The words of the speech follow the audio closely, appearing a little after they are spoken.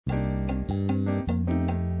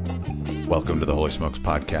Welcome to the Holy Smokes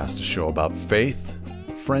Podcast, a show about faith,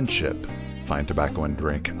 friendship, fine tobacco, and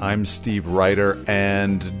drink. I'm Steve Ryder,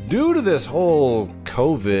 and due to this whole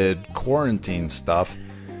COVID quarantine stuff,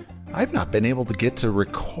 I've not been able to get to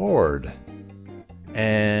record.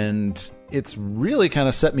 And it's really kind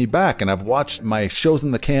of set me back, and I've watched my shows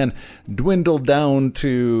in the can dwindle down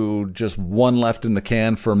to just one left in the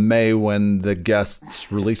can for May when the guests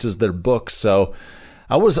releases their book. So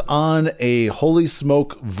I was on a Holy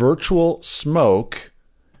Smoke virtual smoke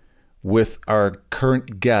with our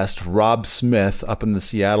current guest, Rob Smith, up in the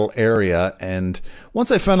Seattle area. And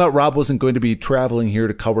once I found out Rob wasn't going to be traveling here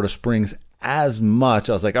to Colorado Springs as much,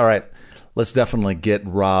 I was like, all right, let's definitely get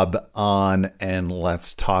Rob on and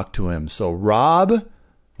let's talk to him. So Rob,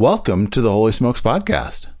 welcome to the Holy Smokes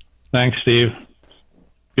Podcast. Thanks, Steve.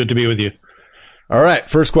 Good to be with you. All right.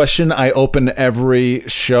 First question I open every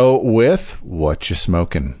show with, what you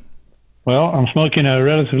smoking? Well, I'm smoking a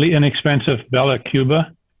relatively inexpensive Bella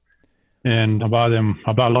Cuba, and I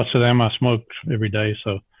buy lots of them. I smoke every day.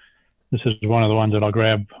 So this is one of the ones that I'll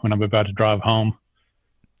grab when I'm about to drive home.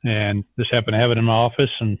 And just happened to have it in my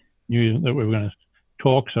office and knew that we were going to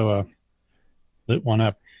talk, so I lit one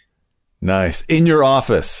up. Nice. In your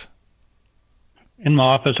office? In my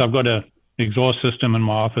office, I've got an exhaust system in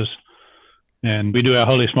my office, and we do our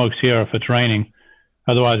Holy Smokes here if it's raining.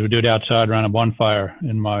 Otherwise, we do it outside around a bonfire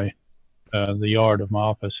in the yard of my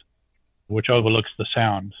office, which overlooks the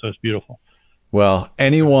sound, so it's beautiful. Well,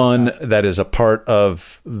 anyone that is a part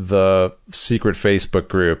of the secret Facebook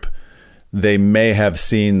group, they may have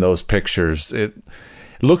seen those pictures. It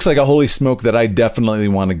looks like a holy smoke that I definitely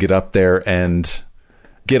want to get up there and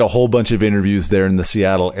get a whole bunch of interviews there in the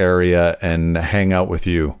Seattle area and hang out with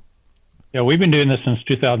you. Yeah, we've been doing this since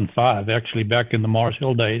 2005, actually back in the Mars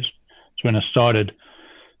Hill days. That's when it started.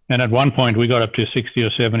 And at one point, we got up to 60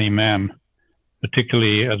 or 70 men,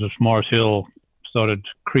 particularly as Mars Hill started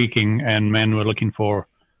creaking and men were looking for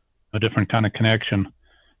a different kind of connection.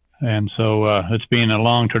 And so it's been a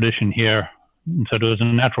long tradition here. And so it was a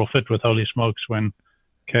natural fit with Holy Smokes when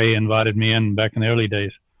Kay invited me in back in the early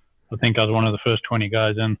days. I think I was one of the first 20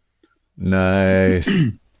 guys in. Nice.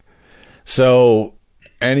 So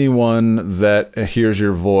anyone that hears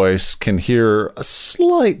your voice can hear a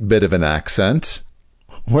slight bit of an accent.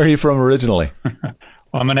 Where are you from originally?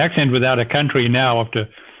 Well, I'm an accent without a country now after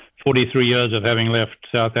 43 years of having left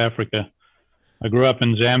South Africa. I grew up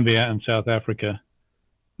in Zambia in South Africa.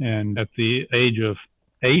 And at the age of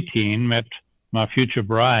 18, met my future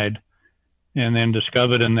bride, and then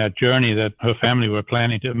discovered in that journey that her family were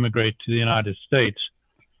planning to immigrate to the United States.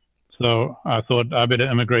 So I thought I better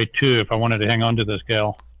immigrate too if I wanted to hang on to this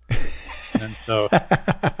gal. And so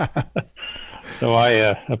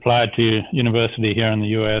I applied to university here in the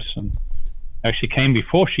U.S. and actually came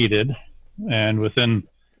before she did. And within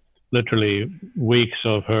literally weeks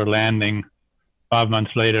of her landing, 5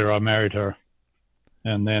 months later, I married her.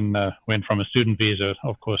 And then went from a student visa,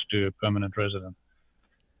 of course, to a permanent resident.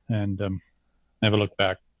 And never looked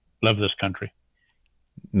back. Love this country.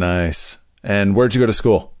 Nice. And where'd you go to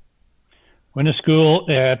school? Went to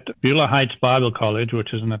school at Beulah Heights Bible College,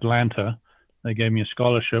 which is in Atlanta. They gave me a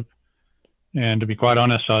scholarship. And to be quite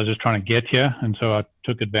honest, I was just trying to get here. And so I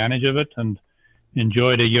took advantage of it and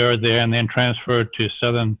enjoyed a year there, and then transferred to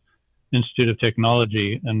Southern Institute of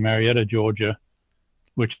Technology in Marietta, Georgia,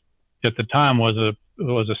 which at the time was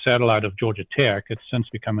a satellite of Georgia Tech. It's since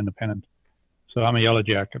become independent. So I'm a Yellow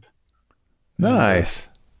Jacket. Nice.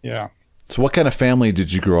 Yeah. So what kind of family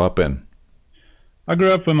did you grow up in? I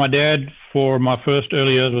grew up with my dad. For my first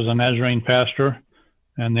early years was a Nazarene pastor,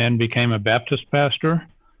 and then became a Baptist pastor.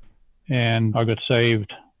 And I got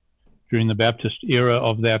saved during the Baptist era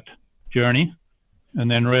of that journey, and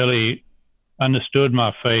then really understood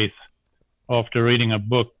my faith after reading a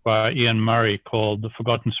book by Ian Murray called The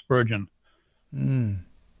Forgotten Spurgeon.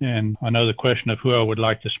 And I know the question of who I would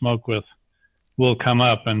like to smoke with will come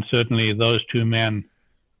up, and certainly those two men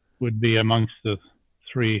would be amongst the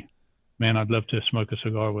three men I'd love to smoke a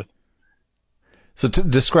cigar with. So to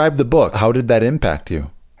describe the book, how did that impact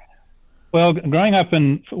you? Well, growing up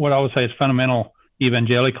in what I would say is fundamental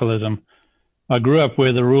evangelicalism, I grew up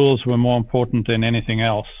where the rules were more important than anything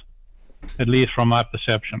else, at least from my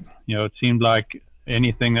perception. You know, it seemed like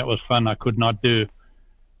anything that was fun I could not do,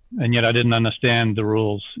 and yet I didn't understand the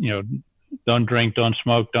rules. You know, don't drink, don't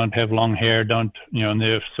smoke, don't have long hair, don't, you know, and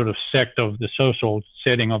the sort of sect of the social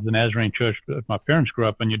setting of the Nazarene church that my parents grew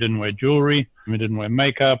up in. You didn't wear jewelry, you didn't wear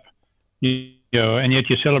makeup, you know, and yet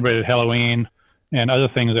you celebrated Halloween and other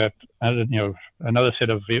things that, you know, another set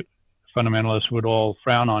of fundamentalists would all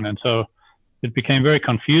frown on. And so it became very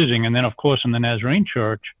confusing. And then, of course, in the Nazarene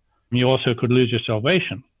church, you also could lose your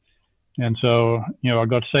salvation. And so, I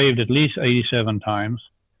got saved at least 87 times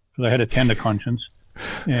because I had a tender conscience,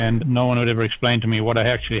 and no one would ever explain to me what I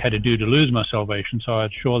actually had to do to lose my salvation. So I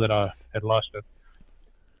was sure that I had lost it.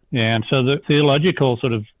 And so the theological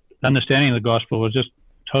sort of understanding of the gospel was just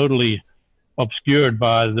totally obscured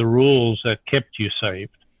by the rules that kept you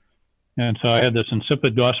saved. And so I had this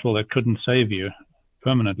insipid gospel that couldn't save you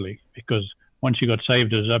permanently, because once you got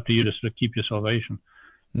saved, it was up to you to sort of keep your salvation.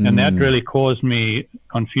 And that really caused me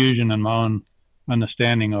confusion in my own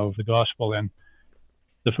understanding of the gospel. And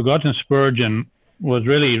the Forgotten Spurgeon was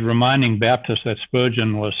really reminding Baptists that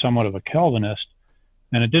Spurgeon was somewhat of a Calvinist.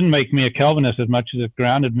 And it didn't make me a Calvinist as much as it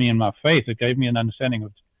grounded me in my faith. It gave me an understanding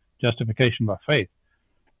of justification by faith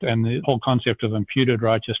and the whole concept of imputed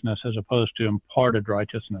righteousness as opposed to imparted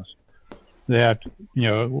righteousness. That,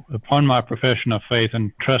 upon my profession of faith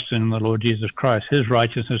and trust in the Lord Jesus Christ, his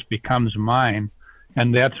righteousness becomes mine.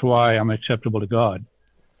 And that's why I'm acceptable to God.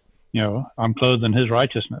 I'm clothed in his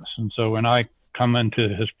righteousness. And so when I come into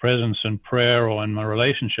his presence in prayer or in my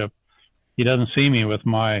relationship, he doesn't see me with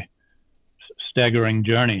my staggering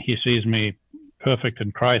journey. He sees me perfect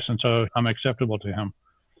in Christ. And so I'm acceptable to him.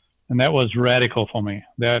 And that was radical for me.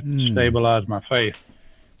 That stabilized my faith.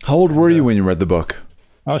 How old were you when you read the book?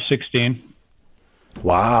 I was 16.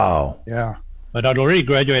 Wow. Yeah. But I'd already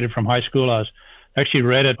graduated from high school. I actually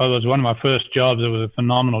read it. It was one of my first jobs. It was a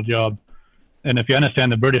phenomenal job. And if you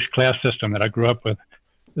understand the British class system that I grew up with,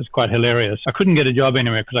 it's quite hilarious. I couldn't get a job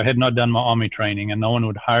anywhere because I had not done my army training, and no one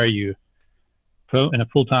would hire you in a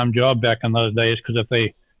full-time job back in those days, because if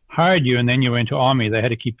they hired you and then you went to army, they had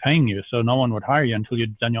to keep paying you. So no one would hire you until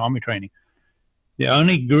you'd done your army training. The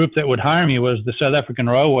only group that would hire me was the South African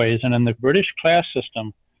Railways. And in the British class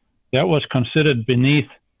system, that was considered beneath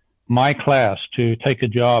my class to take a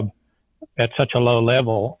job at such a low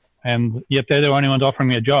level. And yet they're the only ones offering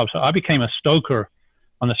me a job. So I became a stoker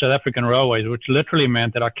on the South African Railways, which literally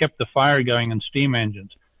meant that I kept the fire going in steam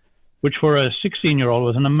engines, which for a 16-year-old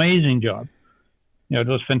was an amazing job. It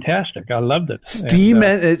was fantastic. I loved it.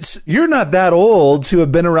 You're not that old to have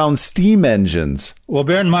been around steam engines. Well,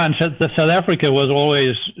 bear in mind, South Africa was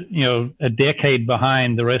always, a decade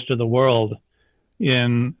behind the rest of the world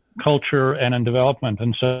in culture and in development.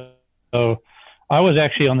 And so I was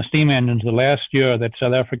actually on the steam engines the last year that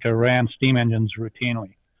South Africa ran steam engines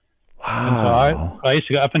routinely. Wow. And so I used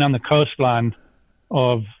to go up and down the coastline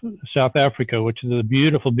of South Africa, which is a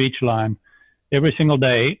beautiful beach line, every single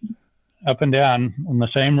day, up and down on the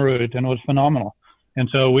same route, and it was phenomenal. And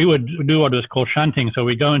so we would do what was called shunting. So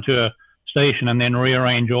we go into a station and then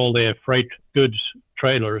rearrange all their freight goods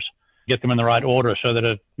trailers, get them in the right order so that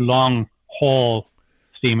a long haul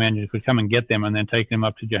steam engine could come and get them and then take them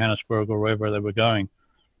up to Johannesburg or wherever they were going.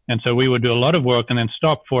 And so we would do a lot of work and then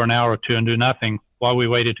stop for an hour or two and do nothing while we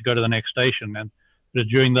waited to go to the next station. And it was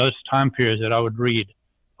during those time periods that I would read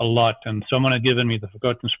a lot. And someone had given me the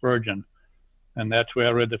Forgotten Spurgeon, and that's where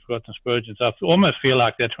I read the Forgotten Spurgeon. So I almost feel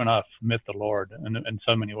like that's when I met the Lord in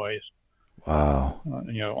so many ways. Wow.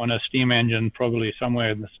 On a steam engine, probably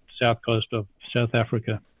somewhere in the south coast of South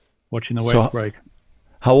Africa, watching the waves break.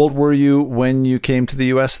 How old were you when you came to the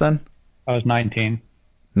U.S. then? I was 19.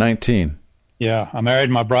 19. Yeah. I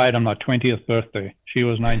married my bride on my 20th birthday. She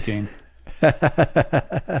was 19.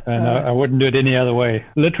 And I wouldn't do it any other way.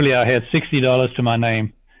 Literally, I had $60 to my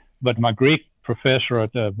name, but my Greek professor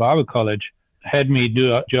at the Bible college had me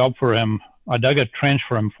do a job for him. I dug a trench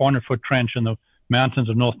for him, 400-foot trench in the mountains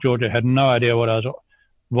of North Georgia. I had no idea what I was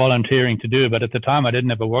volunteering to do, but at the time I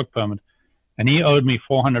didn't have a work permit, and he owed me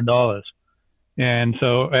 $400. And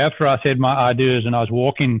so after I said my ideas and I was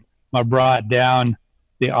walking my bride down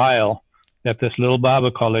the aisle at this little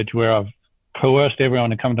Bible college where I've coerced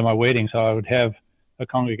everyone to come to my wedding so I would have a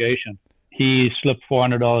congregation, he slipped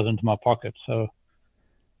 $400 into my pocket. So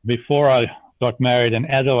before I got married, and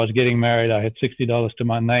as I was getting married, I had $60 to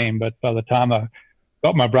my name. But by the time I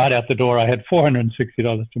got my bride out the door, I had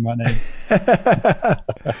 $460 to my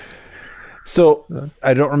name. So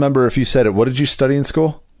I don't remember if you said it. What did you study in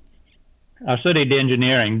school? I studied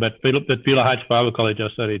engineering, but at Beulah Heights Bible College, I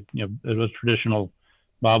studied, it was traditional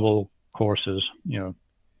Bible courses,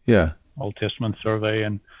 Yeah. Old Testament survey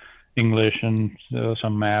and English and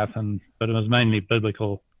some math, but it was mainly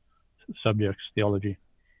biblical subjects, theology.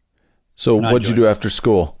 So what did you do after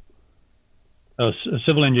school?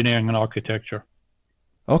 Civil engineering and architecture.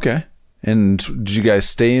 Okay. And did you guys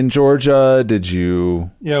stay in Georgia? Did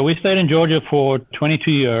you? Yeah, we stayed in Georgia for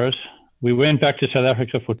 22 years. We went back to South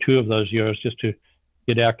Africa for 2 of those years just to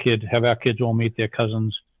have our kids all meet their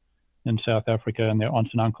cousins in South Africa and their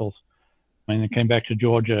aunts and uncles. And they came back to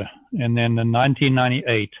Georgia. And then in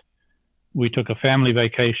 1998, we took a family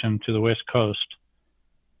vacation to the West Coast.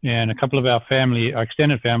 And a couple of our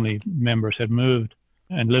extended family members had moved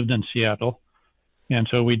and lived in Seattle. And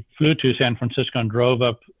so we flew to San Francisco and drove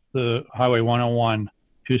up the Highway 101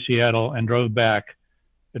 to Seattle and drove back.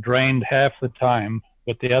 It rained half the time,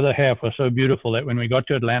 but the other half was so beautiful that when we got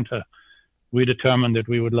to Atlanta, we determined that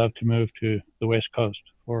we would love to move to the West Coast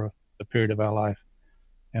for a period of our life.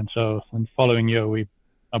 And so in the following year,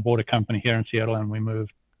 I bought a company here in Seattle and we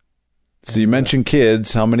moved. So you mentioned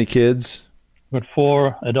kids. How many kids? We've got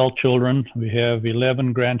 4 adult children. We have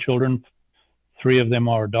 11 grandchildren. 3 of them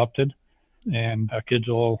are adopted. And our kids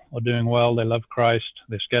all are doing well. They love Christ.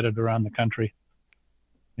 They're scattered around the country.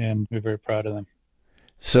 And we're very proud of them.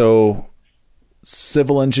 So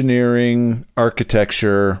civil engineering,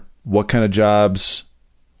 architecture, what kind of jobs,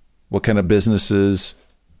 what kind of businesses?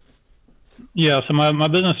 Yeah, so my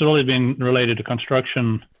business has always been related to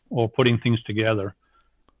construction or putting things together.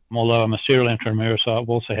 Although I'm a serial entrepreneur, so I've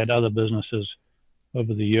also had other businesses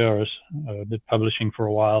over the years. Did publishing for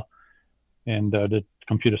a while and did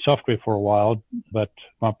computer software for a while. But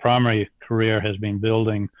my primary career has been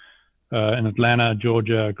building in Atlanta,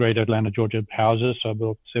 Georgia, greater Atlanta, Georgia houses. So I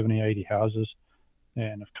built 70, 80 houses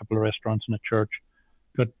and a couple of restaurants and a church.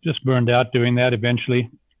 Got just burned out doing that eventually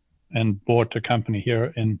and bought a company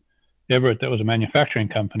here in Everett that was a manufacturing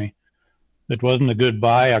company. It wasn't a good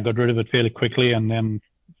buy. I got rid of it fairly quickly and then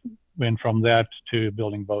went from that to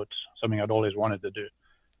building boats, something I'd always wanted to do.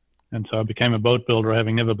 And so I became a boat builder,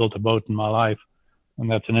 having never built a boat in my life.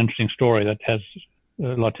 And that's an interesting story that has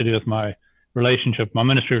a lot to do with my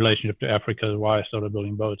ministry relationship to Africa, is why I started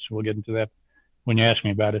building boats. We'll get into that when you ask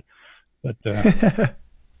me about it. But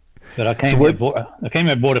but I came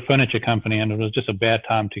and bought a furniture company, and it was just a bad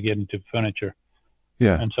time to get into furniture.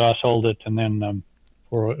 Yeah. And so I sold it, and then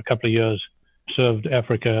for a couple of years served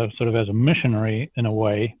Africa sort of as a missionary in a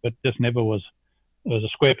way, but just never was a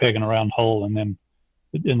square peg in a round hole. And then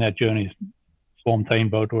in that journey formed Thane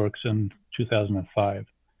Boatworks in 2005.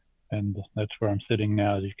 And that's where I'm sitting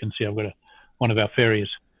now. As you can see, I've got one of our ferries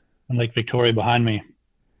on Lake Victoria behind me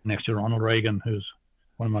next to Ronald Reagan, who's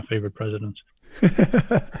one of my favorite presidents.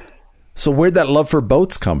 So where'd that love for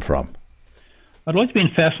boats come from? I'd always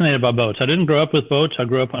been fascinated by boats. I didn't grow up with boats. I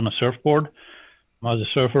grew up on a surfboard. I was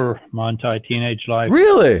a surfer my entire teenage life.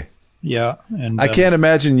 Really? Yeah. And I can't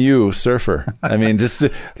imagine you, surfer. I mean, just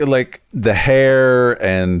like the hair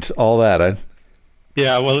and all that.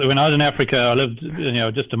 Yeah, well, when I was in Africa, I lived,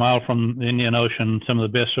 just a mile from the Indian Ocean, some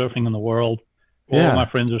of the best surfing in the world. All of my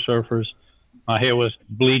friends were surfers. My hair was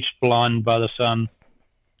bleached blonde by the sun.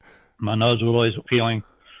 My nose was always peeling.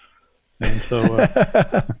 And so,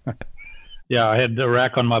 yeah, I had a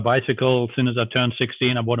rack on my bicycle. As soon as I turned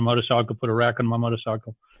 16, I bought a motorcycle, put a rack on my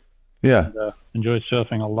motorcycle. Yeah. And, enjoyed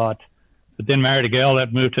surfing a lot. But then married a girl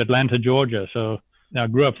that moved to Atlanta, Georgia. So I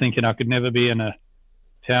grew up thinking I could never be in a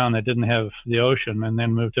town that didn't have the ocean, and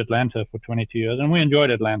then moved to Atlanta for 22 years. And we enjoyed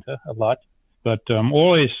Atlanta a lot, but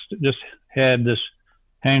always just had this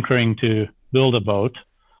hankering to build a boat.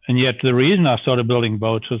 And yet the reason I started building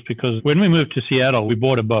boats was because when we moved to Seattle, we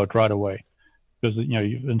bought a boat right away. Because,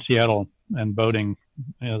 in Seattle and boating,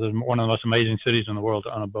 there's one of the most amazing cities in the world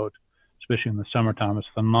to own a boat, especially in the summertime. It's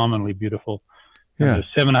phenomenally beautiful. Yeah. There's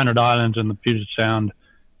 700 islands in the Puget Sound.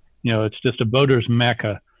 It's just a boater's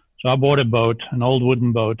mecca. So I bought a boat, an old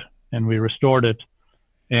wooden boat, and we restored it.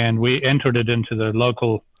 And we entered it into the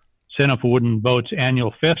local Center for Wooden Boats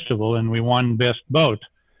annual festival, and we won best boat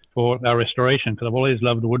for our restoration, because I've always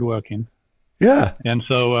loved woodworking. Yeah. And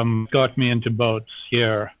so got me into boats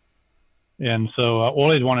here. And so I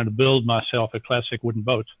always wanted to build myself a classic wooden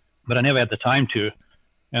boat, but I never had the time to.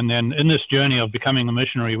 And then in this journey of becoming a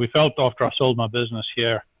missionary, we felt after I sold my business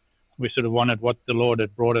here, we sort of wanted what the Lord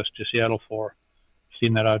had brought us to Seattle for.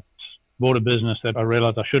 Seen that I bought a business that I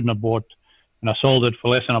realized I shouldn't have bought, and I sold it for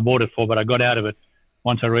less than I bought it for, but I got out of it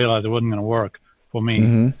once I realized it wasn't going to work for me.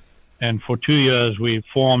 Mm-hmm. And for 2 years, we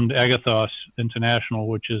formed Agathos International,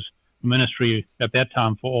 which is a ministry at that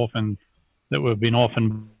time for orphans that were being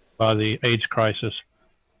orphaned by the AIDS crisis.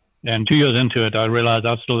 And 2 years into it, I realized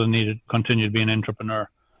I still needed to continue to be an entrepreneur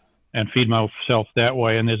and feed myself that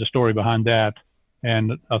way. And there's a story behind that.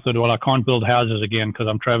 And I thought, well, I can't build houses again because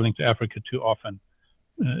I'm traveling to Africa too often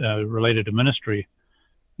related to ministry.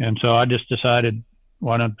 And so I just decided,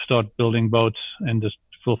 why not start building boats and just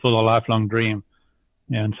fulfill a lifelong dream.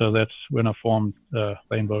 And so that's when I formed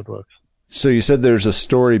Thane Boatworks. So you said there's a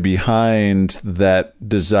story behind that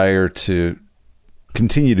desire to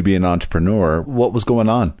continue to be an entrepreneur. What was going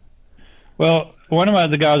on? Well, one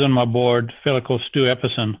of the guys on my board, a fellow called Stu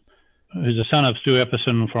Epperson, who's the son of Stu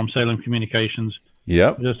Epperson from Salem Communications.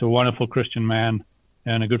 Yep. Just a wonderful Christian man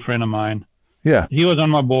and a good friend of mine. Yeah. He was on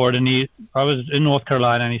my board, and I was in North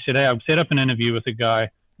Carolina, and he said, hey, I've set up an interview with a guy.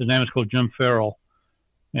 His name is called Jim Farrell.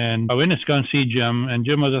 And I went to go and see Jim, and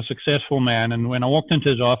Jim was a successful man. And when I walked into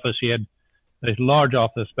his office, he had this large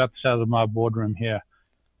office about the size of my boardroom here.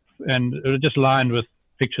 And it was just lined with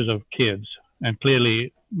pictures of kids, and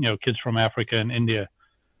clearly, kids from Africa and India.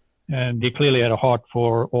 And he clearly had a heart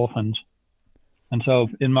for orphans. And so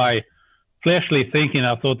in my fleshly thinking,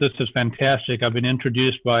 I thought, this is fantastic. I've been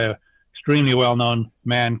introduced by a extremely well-known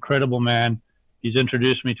man, credible man. He's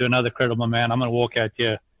introduced me to another credible man. I'm going to walk out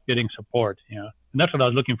here getting support, And that's what I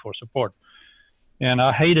was looking for, support. And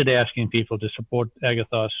I hated asking people to support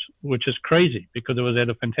Agathos, which is crazy because it was at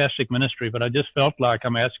a fantastic ministry, but I just felt like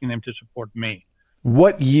I'm asking them to support me.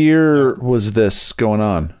 What year was this going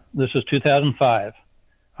on? This is 2005.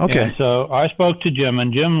 Okay. And so I spoke to Jim,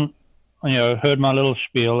 and Jim, heard my little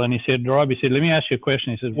spiel, and he said, Rob, let me ask you a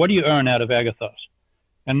question. He said, what do you earn out of Agathos?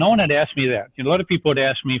 And no one had asked me that. A lot of people had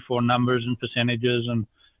asked me for numbers and percentages and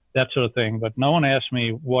that sort of thing, but no one asked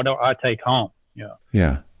me what do I take home.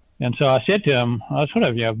 Yeah. And so I said to him, I was sort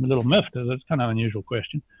of a little miffed because it's kind of an unusual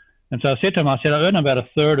question. And so I said to him, I earn about a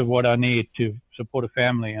third of what I need to support a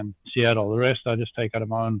family in Seattle. The rest I just take out of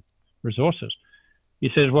my own resources.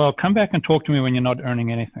 He says, well, come back and talk to me when you're not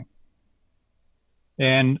earning anything.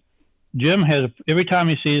 And Jim every time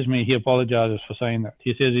he sees me, he apologizes for saying that.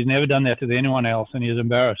 He says he's never done that to anyone else, and he's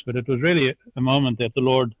embarrassed. But it was really a moment that it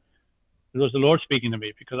was the Lord speaking to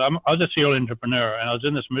me, because I was a serial entrepreneur, and I was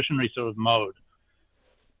in this missionary sort of mode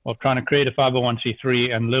of trying to create a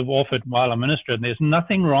 501c3 and live off it while I ministered. And there's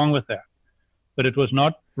nothing wrong with that, but it was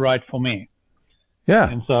not right for me. Yeah.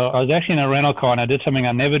 And so I was actually in a rental car, and I did something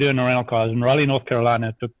I never do in a rental car. I was in Raleigh, North Carolina.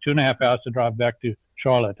 It took 2.5 hours to drive back to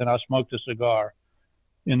Charlotte, and I smoked a cigar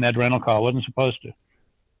in that rental car. I wasn't supposed to,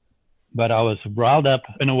 but I was riled up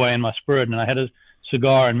in a way in my spirit, and I had a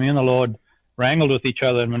cigar, and me and the Lord wrangled with each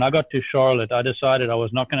other. And when I got to Charlotte, I decided I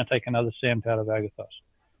was not going to take another cent out of Agathos,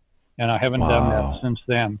 and I haven't done that since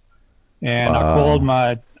then. And I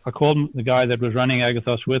called the guy that was running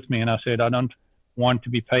Agathos with me, and I said, I don't want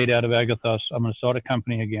to be paid out of Agathos. I'm going to start a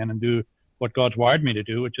company again and do what God's wired me to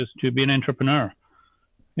do, which is to be an entrepreneur.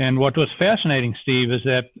 And what was fascinating, Steve, is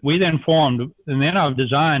that we then formed, and then I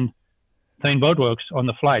designed Thane Boat Works on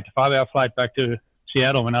the flight, a 5-hour flight back to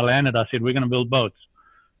Seattle. When I landed, I said, we're going to build boats.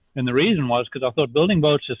 And the reason was because I thought building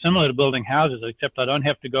boats is similar to building houses, except I don't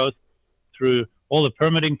have to go through all the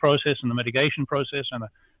permitting process and the mitigation process and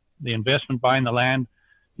the investment buying the land.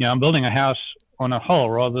 I'm building a house on a hull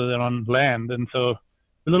rather than on land. And so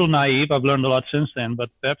a little naive. I've learned a lot since then, but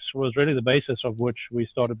that was really the basis of which we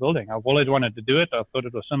started building. I've always wanted to do it. I thought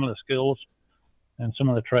it was similar skills and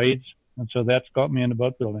similar trades. And so that's got me into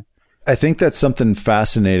boat building. I think that's something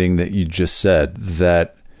fascinating that you just said,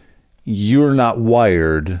 that you're not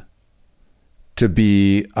wired to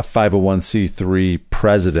be a 501c3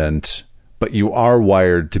 president, but you are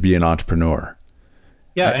wired to be an entrepreneur.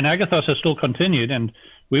 Yeah, and Agathos has still continued, and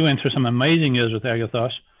we went through some amazing years with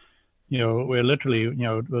Agathos. We're literally,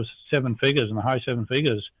 it was 7 figures, in the high 7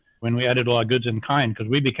 figures, when we added all our goods in kind, because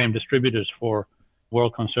we became distributors for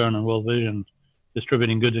World Concern and World Vision,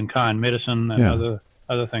 distributing goods in kind, medicine and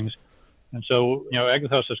other things. And so,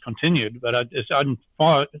 Agathos has continued, but I'm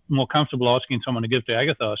far more comfortable asking someone to give to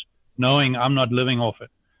Agathos, knowing I'm not living off it,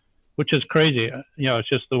 which is crazy. It's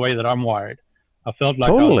just the way that I'm wired. I felt like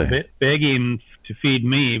I was begging to feed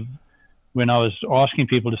me when I was asking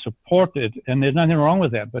people to support it, and there's nothing wrong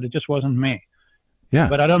with that, but it just wasn't me. Yeah.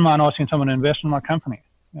 But I don't mind asking someone to invest in my company.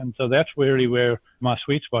 And so that's really where my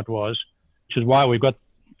sweet spot was, which is why we've got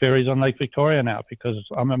ferries on Lake Victoria now, because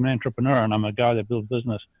I'm an entrepreneur and I'm a guy that builds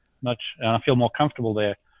business and I feel more comfortable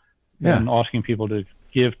there than asking people to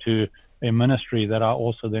give to a ministry that I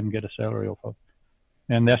also then get a salary off of.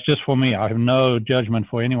 And that's just for me. I have no judgment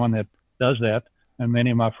for anyone that does that, and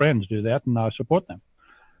many of my friends do that, and I support them.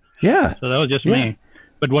 Yeah. So that was just me.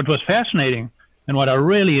 But what was fascinating and what I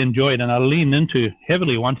really enjoyed and I leaned into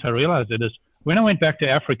heavily once I realized it is when I went back to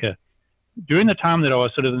Africa, during the time that I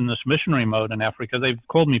was sort of in this missionary mode in Africa, they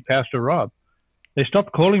called me Pastor Rob. They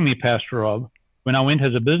stopped calling me Pastor Rob when I went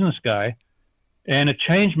as a business guy, and it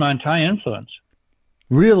changed my entire influence.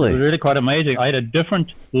 Really? It was really quite amazing. I had a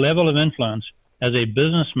different level of influence as a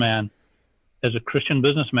businessman, as a Christian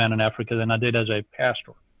businessman in Africa than I did as a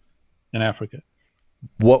pastor in Africa.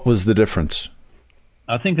 What was the difference?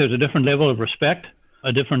 I think there's a different level of respect,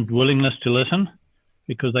 a different willingness to listen,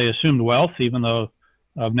 because they assumed wealth, even though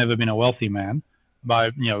I've never been a wealthy man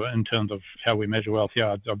in terms of how we measure wealth.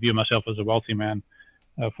 Yeah, I view myself as a wealthy man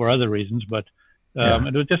for other reasons, but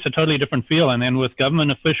it was just a totally different feel. And then with government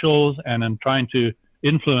officials and in trying to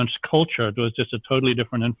influence culture, it was just a totally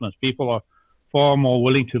different influence. People are far more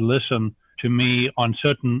willing to listen to me on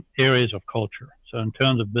certain areas of culture. So in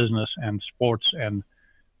terms of business and sports and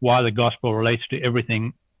why the gospel relates to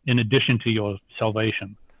everything in addition to your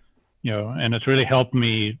salvation, and it's really helped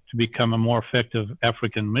me to become a more effective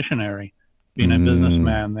African missionary, being a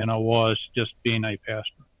businessman, than I was just being a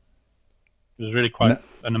pastor. It was really quite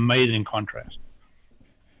an amazing contrast.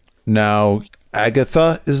 Now,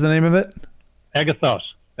 Agatha is the name of it? Agathos.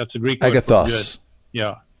 That's a Greek word. Agathos.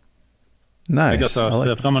 Yeah. Nice.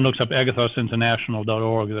 Agathos. If someone looks up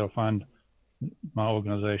agathosinternational.org, they'll find my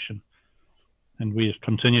organization. And we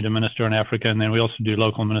continue to minister in Africa, and then we also do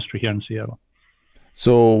local ministry here in Seattle.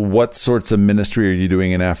 So what sorts of ministry are you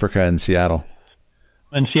doing in Africa and Seattle?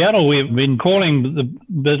 In Seattle, we've been calling the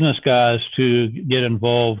business guys to get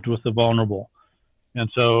involved with the vulnerable. And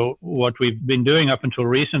so what we've been doing up until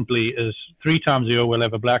recently is 3 times a year we'll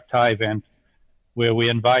have a black tie event where we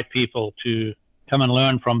invite people to come and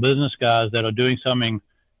learn from business guys that are doing something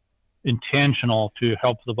intentional to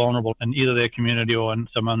help the vulnerable in either their community or in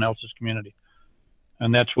someone else's community.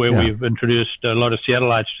 And that's where we've introduced a lot of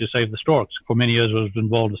Seattleites to Save the Storks. For many years, I was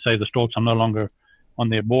involved to Save the Storks. I'm no longer on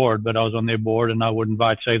their board, but I was on their board, and I would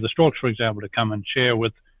invite Save the Storks, for example, to come and share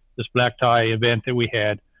with this black tie event that we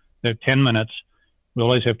had. They're 10 minutes. We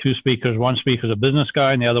always have 2 speakers. One speaker is a business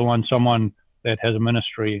guy, and the other one someone that has a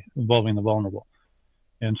ministry involving the vulnerable.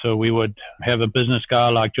 And so we would have a business guy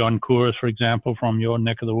like John Coors, for example, from your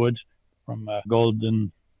neck of the woods, from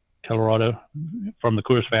Golden, Colorado, from the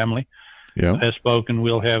Coors family. Has spoken.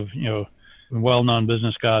 We'll have, well-known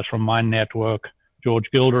business guys from Mind Network. George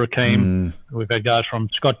Gilder came. We've had guys from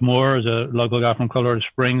Scott Moore, is a local guy from Colorado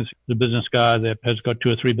Springs, the business guy that has got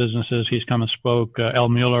 2 or 3 businesses. He's come and spoke. Al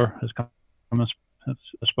Mueller has come and has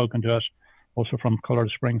spoken to us, also from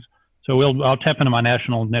Colorado Springs. So I'll tap into my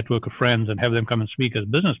national network of friends and have them come and speak as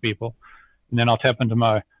business people. And then I'll tap into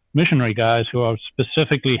my missionary guys who are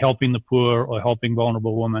specifically helping the poor or helping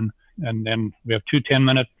vulnerable women. And then we have 2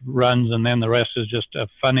 10-minute runs, and then the rest is just a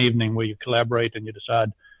fun evening where you collaborate and you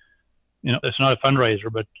decide, it's not a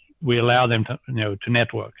fundraiser, but we allow them to, to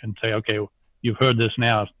network and say, okay, you've heard this,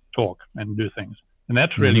 now talk and do things. And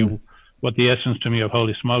that's really what the essence to me of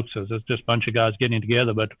Holy Smokes is. It's just a bunch of guys getting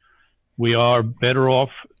together, but we are better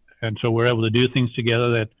off. And so we're able to do things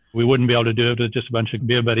together that we wouldn't be able to do if it's just a bunch of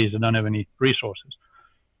beer buddies that don't have any resources.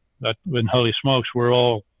 But with Holy Smokes, we're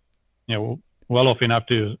all, well off enough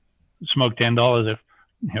to smoke $10 if,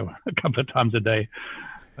 a couple of times a day.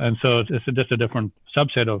 And so it's just a different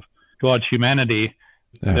subset of God's humanity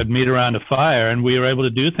that meet around a fire, and we are able to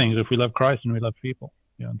do things if we love Christ and we love people.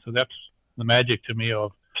 And so that's the magic to me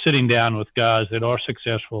of sitting down with guys that are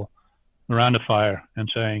successful around a fire and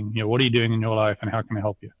saying, what are you doing in your life and how can I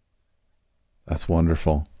help you? That's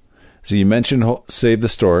wonderful. So you mentioned Save the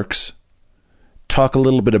Storks. Talk a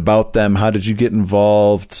little bit about them. How did you get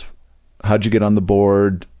involved? How'd you get on the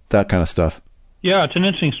board? That kind of stuff. Yeah, it's an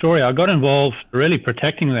interesting story. I got involved really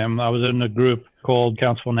protecting them. I was in a group called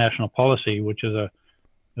Council for National Policy, which is a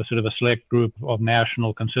sort of a select group of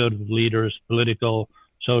national conservative leaders, political,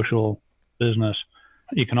 social, business,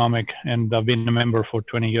 economic, and I've been a member for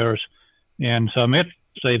 20 years. And so I met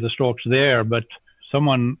Save the Storks there, but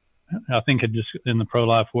someone, I think had just in the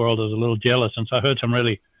pro-life world was a little jealous, and so I heard some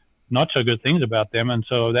really not so good things about them, and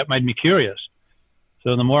so that made me curious.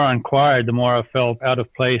 So the more I inquired, the more I felt out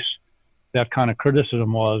of place that kind of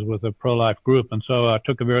criticism was with a pro-life group. And so I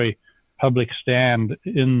took a very public stand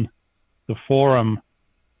in the forum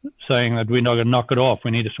saying that we're not going to knock it off.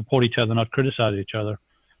 We need to support each other, not criticize each other.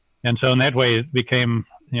 And so in that way, it became,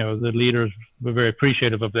 the leaders were very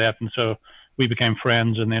appreciative of that. And so we became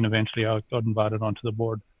friends, and then eventually I got invited onto the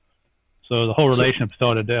board. So the whole relationship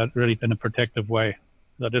started out really in a protective way.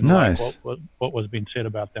 I didn't like what was being said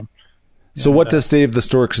about them. So what does Save the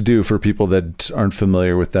Storks do for people that aren't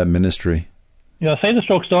familiar with that ministry? Yeah, Save the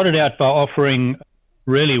Storks started out by offering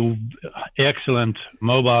really excellent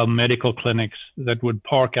mobile medical clinics that would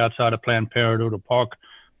park outside of Planned Parenthood or park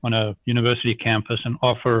on a university campus and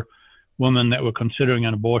offer women that were considering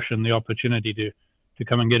an abortion the opportunity to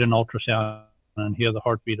come and get an ultrasound and hear the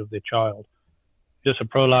heartbeat of their child. Just a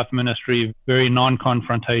pro-life ministry, very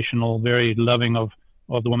non-confrontational, very loving of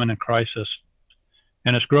the women in crisis.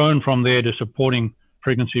 And it's grown from there to supporting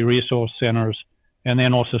pregnancy resource centers and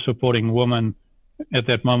then also supporting women at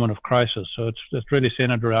that moment of crisis. So it's really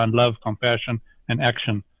centered around love, compassion, and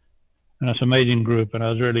action. And it's an amazing group, and I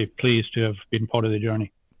was really pleased to have been part of their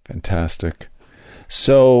journey. Fantastic.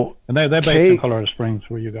 So, and they're based in Colorado Springs,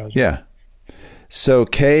 where you guys are. Yeah. So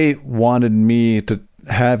Kay wanted me to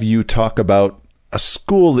have you talk about a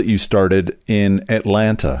school that you started in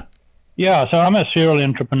Atlanta. Yeah, so I'm a serial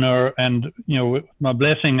entrepreneur, and my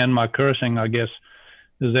blessing and my cursing, I guess,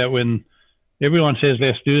 is that when everyone says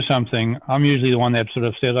let's do something, I'm usually the one that sort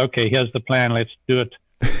of says, okay, here's the plan, let's do it,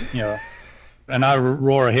 and I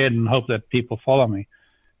roar ahead and hope that people follow me.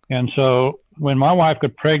 And so when my wife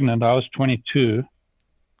got pregnant, I was 22,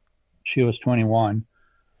 she was 21,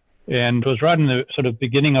 and it was right in the sort of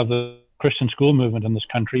beginning of the Christian school movement in this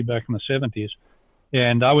country back in the 70s.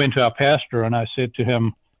 And I went to our pastor and I said to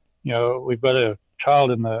him, we've got a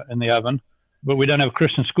child in the oven, but we don't have a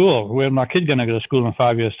Christian school. Where's my kid going to go to school in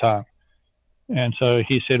 5 years' time? And so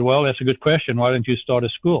he said, well, that's a good question. Why don't you start a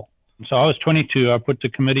school? So I was 22. I put the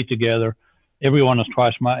committee together. Everyone was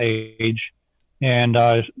twice my age. And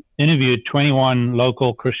I interviewed 21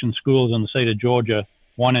 local Christian schools in the state of Georgia,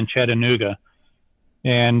 one in Chattanooga,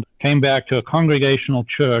 and came back to a congregational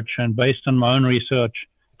church, and based on my own research,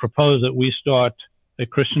 proposed that we start a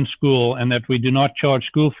Christian school and that we do not charge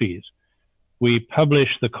school fees. We publish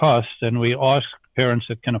the costs and we ask parents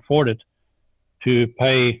that can afford it to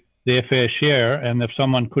pay their fair share. And if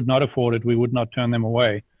someone could not afford it, we would not turn them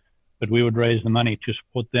away, but we would raise the money to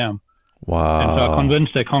support them. Wow. And so I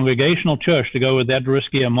convinced a congregational church to go with that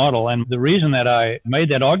riskier model. And the reason that I made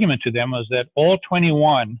that argument to them was that all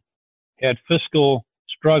 21 had fiscal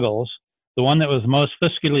struggles. The one that was most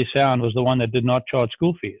fiscally sound was the one that did not charge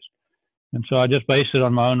school fees. And so I just based it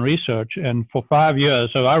on my own research. And for 5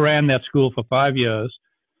 years, so I ran that school for 5 years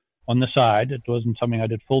on the side. It wasn't something I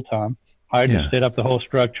did full time. I just set up the whole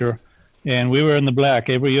structure. And we were in the black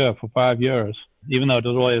every year for 5 years, even though it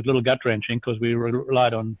was always a little gut wrenching because we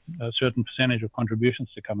relied on a certain percentage of contributions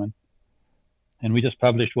to come in. And we just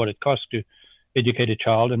published what it cost to educate a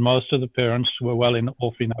child. And most of the parents were well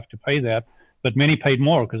off enough to pay that. But many paid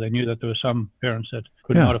more because they knew that there were some parents that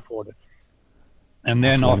could not afford it. And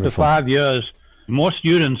then after 5 years, more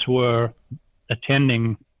students were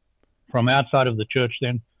attending from outside of the church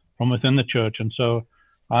than from within the church. And so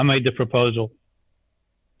I made the proposal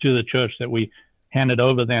to the church that we handed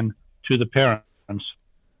over then to the parents and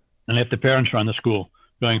let the parents run the school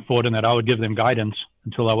going forward, and that I would give them guidance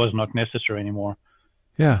until I was not necessary anymore.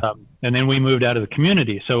 Yeah. And then we moved out of the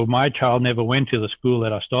community. So my child never went to the school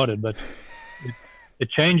that I started, but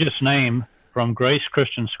it changed its name from Grace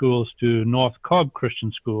Christian Schools to North Cobb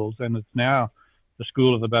Christian Schools, and it's now a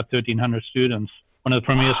school of about 1,300 students, one of the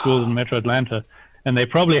premier schools in Metro Atlanta, and they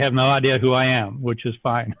probably have no idea who I am, which is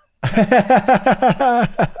fine.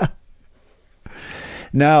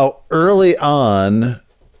 Now, early on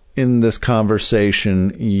in this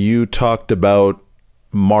conversation, you talked about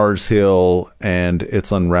Mars Hill and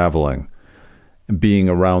its unraveling, being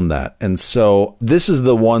around that. And so this is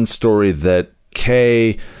the one story that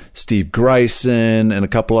Kay, Steve Greisen, and a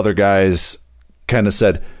couple other guys kind of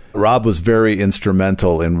said, Rob was very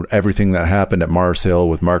instrumental in everything that happened at Mars Hill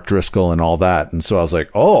with Mark Driscoll and all that. And so I was like,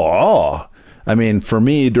 oh. I mean, for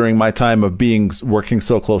me, during my time of working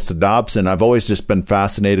so close to Dobson, I've always just been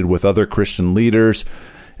fascinated with other Christian leaders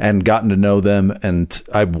and gotten to know them. And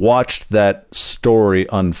I've watched that story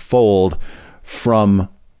unfold from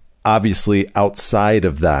obviously outside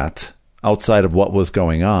of what was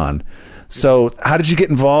going on. So how did you get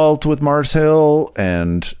involved with Mars Hill?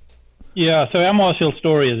 And yeah, so our Mars Hill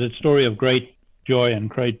story is a story of great joy and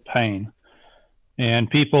great pain. And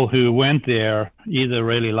people who went there either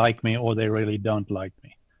really like me or they really don't like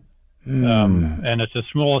me. And it's a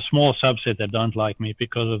small subset that don't like me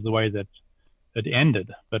because of the way that it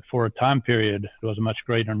ended. But for a time period, it was a much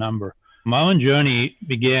greater number. My own journey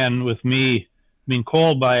began with me being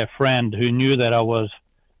called by a friend who knew that I was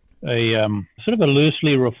a sort of a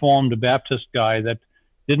loosely reformed Baptist guy that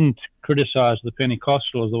didn't criticize the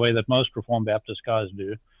Pentecostals the way that most Reformed Baptist guys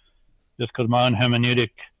do, just because my own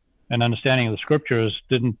hermeneutic and understanding of the scriptures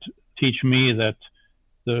didn't teach me that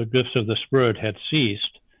the gifts of the Spirit had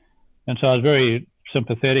ceased. And so I was very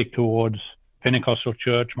sympathetic towards Pentecostal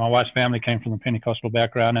church. My wife's family came from the Pentecostal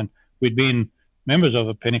background, and we'd been members of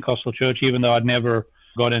a Pentecostal church, even though I'd never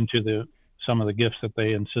got into some of the gifts that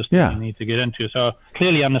they insisted you need to get into. So I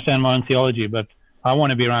clearly understand my own theology, but I want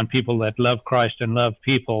to be around people that love Christ and love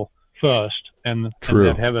people first, and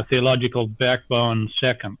that have a theological backbone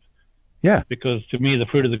second. Yeah. Because to me, the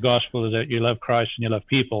fruit of the gospel is that you love Christ and you love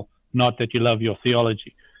people, not that you love your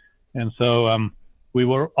theology. And so we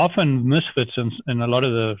were often misfits in a lot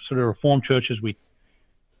of the sort of Reformed churches we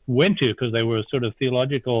went to because they were sort of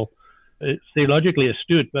theologically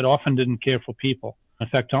astute, but often didn't care for people. In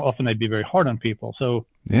fact, often they'd be very hard on people. So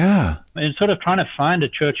yeah, and sort of trying to find a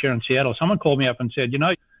church here in Seattle, someone called me up and said,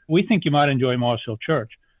 we think you might enjoy Mars Hill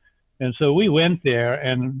Church. And so we went there,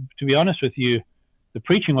 and to be honest with you, the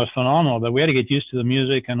preaching was phenomenal, but we had to get used to the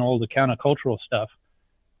music and all the countercultural stuff.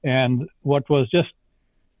 And what was just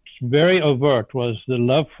very overt was the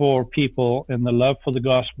love for people and the love for the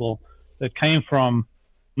gospel that came from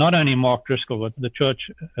not only Mark Driscoll, but the church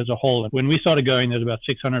as a whole. When we started going, there was about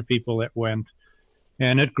 600 people that went,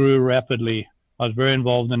 and it grew rapidly. I was very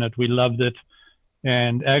involved in it. We loved it.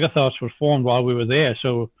 And Agathos was formed while we were there.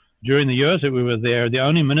 So during the years that we were there, the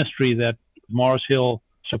only ministry that Morris Hill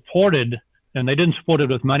supported, and they didn't support it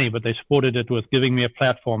with money, but they supported it with giving me a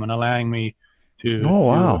platform and allowing me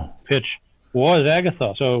to pitch, was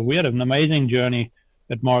Agathos. So we had an amazing journey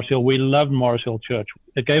at Morris Hill. We loved Morris Hill Church.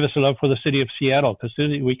 It gave us a love for the city of Seattle, because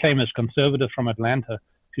we came as conservatives from Atlanta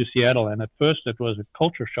to Seattle, and at first it was a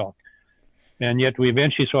culture shock. And yet we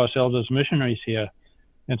eventually saw ourselves as missionaries here.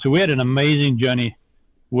 And so we had an amazing journey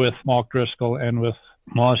with Mark Driscoll and with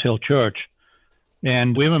Morris Hill Church.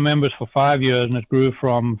 And we were members for 5 years, and it grew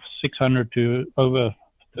from 600 to over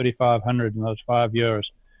 3,500 in those 5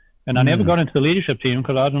 years. And I never got into the leadership team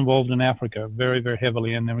because I was involved in Africa very, very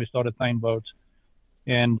heavily. And then we started Thane Boats.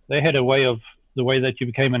 And they had the way that you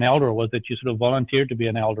became an elder was that you sort of volunteered to be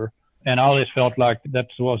an elder. And I always felt like that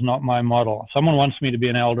was not my model. If someone wants me to be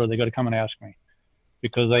an elder, they got to come and ask me,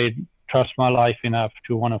 because they trust my life enough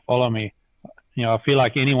to want to follow me. You know, I feel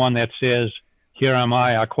like anyone that says, "Here am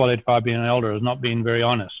I qualify being an elder," is not being very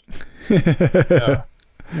honest.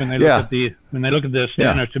 When they look at the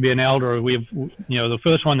standards to be an elder, the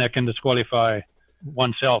first one that can disqualify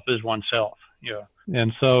oneself is oneself. Yeah.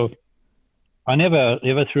 And so I never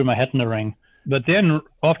ever threw my hat in the ring. But then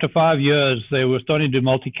after 5 years, they were starting to do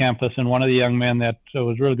multi-campus, and one of the young men that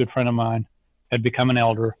was a really good friend of mine had become an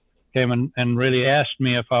elder, came and really asked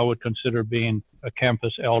me if I would consider being a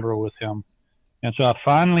campus elder with him. And so I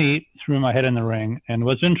finally threw my head in the ring. And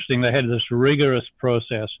what's interesting, they had this rigorous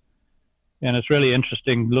process, and it's really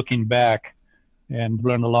interesting looking back and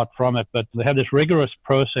learned a lot from it. But they had this rigorous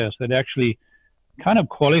process that actually kind of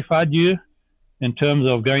qualified you in terms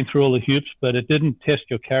of going through all the hoops, but it didn't test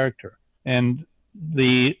your character. And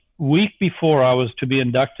the week before I was to be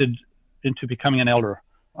inducted into becoming an elder,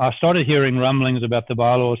 I started hearing rumblings about the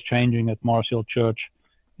bylaws changing at Morris Hill Church.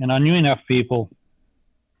 And I knew enough people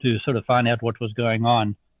to sort of find out what was going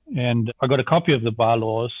on. And I got a copy of the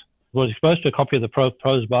bylaws, was exposed to a copy of the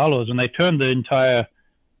proposed bylaws, and they turned the entire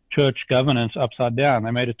church governance upside down.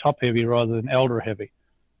 They made it top heavy rather than elder heavy.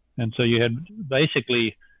 And so you had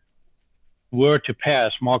basically, were to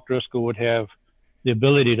pass, Mark Driscoll would have the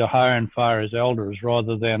ability to hire and fire his elders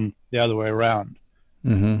rather than the other way around.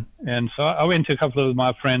 Mm-hmm. And so I went to a couple of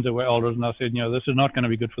my friends that were elders, and I said, this is not going to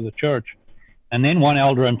be good for the church. And then one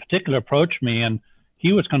elder in particular approached me, and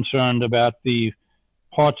he was concerned about the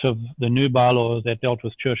parts of the new bylaws that dealt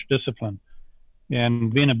with church discipline.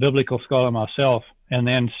 And being a biblical scholar myself, and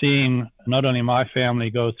then seeing not only my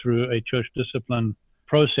family go through a church discipline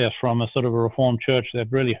process from a sort of a reformed church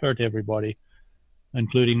that really hurt everybody,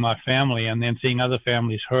 including my family, and then seeing other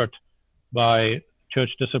families hurt by church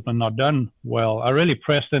discipline not done well, I really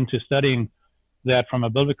pressed into studying that from a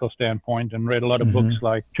biblical standpoint and read a lot of books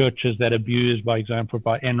like Churches That Abuse, by example,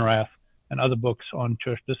 by Enrath, and other books on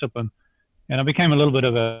church discipline. And I became a little bit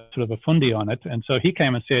of a sort of a fundy on it. And so he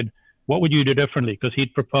came and said, what would you do differently? Because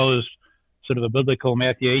he'd proposed sort of a biblical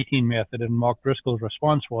Matthew 18 method, and Mark Driscoll's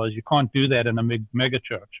response was, you can't do that in a mega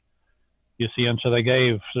church. You see, and so they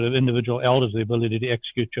gave sort of individual elders the ability to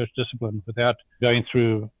execute church discipline without going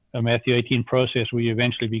through a Matthew 18 process where you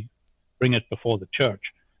eventually bring it before the church.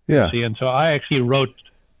 Yeah. You see, and so I actually wrote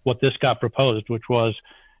what this guy proposed, which was,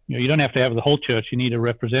 you don't have to have the whole church. You need a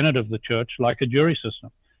representative of the church, like a jury system.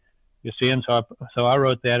 You see, and so I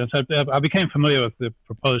wrote that, and so I became familiar with the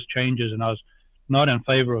proposed changes, and I was not in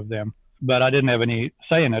favor of them, but I didn't have any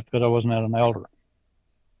say in it because I wasn't an elder.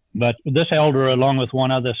 But this elder, along with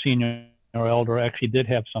one other senior elder, actually did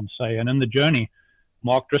have some say. And in the journey,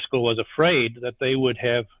 Mark Driscoll was afraid that they would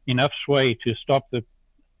have enough sway to stop the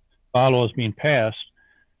bylaws being passed.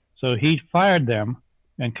 So he fired them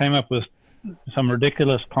and came up with some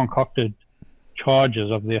ridiculous concocted charges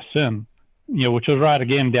of their sin, which was right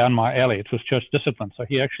again down my alley. It was church discipline. So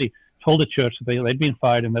he actually told the church that they'd been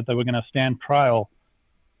fired and that they were going to stand trial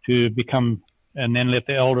to become, and then let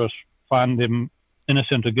the elders find them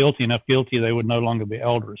innocent or guilty. And if guilty, they would no longer be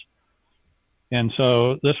elders. And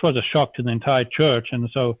so this was a shock to the entire church. And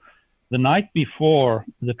so the night before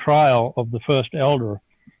the trial of the first elder,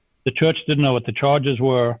 the church didn't know what the charges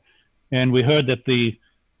were. And we heard that the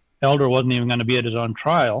elder wasn't even going to be at his own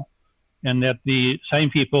trial, and that the same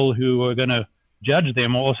people who were going to judge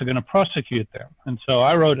them were also going to prosecute them. And so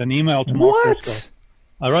I wrote an email to Mark Driscoll.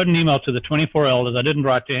 I wrote an email to the 24 elders. I didn't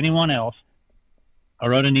write to anyone else. I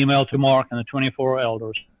wrote an email to Mark and the 24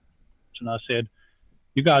 elders. And I said,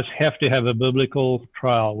 you guys have to have a biblical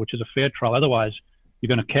trial, which is a fair trial. Otherwise, you're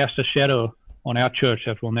going to cast a shadow on our church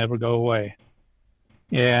that will never go away.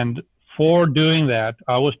 And for doing that,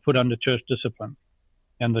 I was put under church discipline.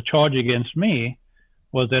 And the charge against me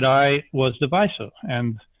was that I was divisive.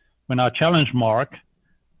 And when I challenged Mark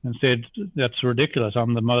and said, that's ridiculous,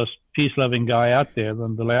 I'm the most peace-loving guy out there,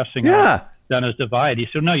 then the last thing I've done is divide. He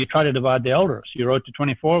said, no, you try to divide the elders. You wrote to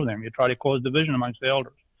 24 of them. You try to cause division amongst the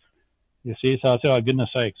elders. You see, so I said, oh, goodness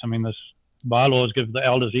sakes. I mean, this bylaws give the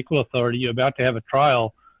elders equal authority. You're about to have a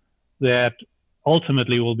trial that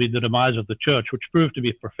ultimately will be the demise of the church, which proved to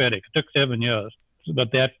be prophetic. It took 7 years.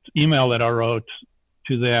 But that email that I wrote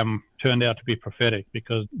to them turned out to be prophetic,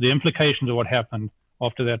 because the implications of what happened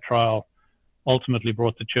after that trial ultimately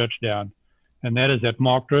brought the church down. And that is that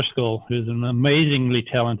Mark Driscoll, who's an amazingly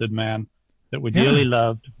talented man that we dearly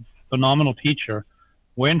loved, phenomenal teacher,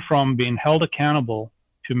 went from being held accountable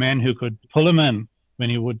to men who could pull him in when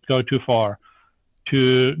he would go too far,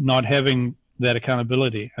 to not having that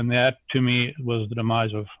accountability. And that, to me, was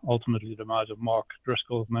ultimately the demise of Mark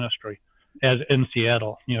Driscoll's ministry as in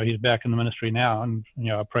Seattle. You know, he's back in the ministry now, and, you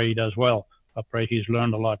know, I pray he does well. I pray he's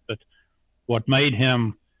learned a lot. But what made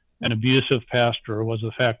him an abusive pastor was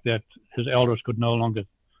the fact that his elders could no longer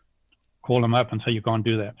call him up and say, you can't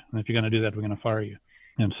do that. And if you're going to do that, we're going to fire you.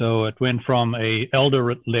 And so it went from a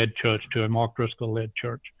elder-led church to a Mark Driscoll-led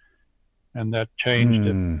church. And that changed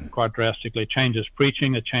it quite drastically. It changed his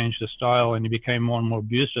preaching, it changed his style, and he became more and more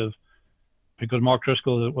abusive because Mark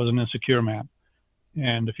Driscoll was an insecure man.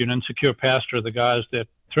 And if you're an insecure pastor, the guys that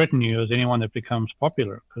threaten you is anyone that becomes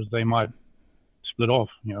popular, because they might split off,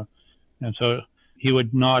 you know. And so he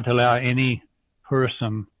would not allow any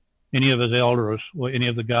person, any of his elders, or any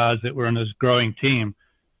of the guys that were in his growing team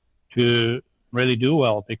to really do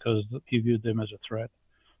well, because he viewed them as a threat.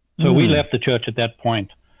 So we left the church at that point,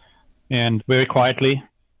 and very quietly,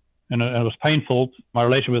 and it was painful. My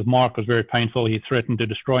relationship with Mark was very painful. He threatened to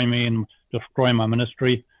destroy me and destroy my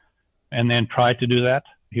ministry, and then tried to do that.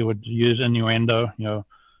 He would use innuendo, you know,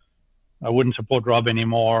 I wouldn't support Rob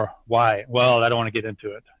anymore. Why? Well, I don't want to get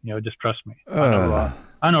into it. You know, just trust me. I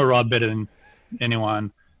know Rob better than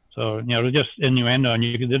anyone. So, you know, it was just innuendo, and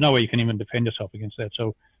there's no way you can even defend yourself against that.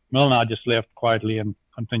 So Mel and I just left quietly and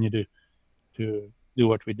continued to do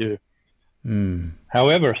what we do.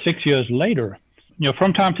 However, 6 years later, you know,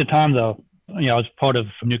 from time to time, though, you know, I was part of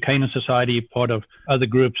New Canaan Society, part of other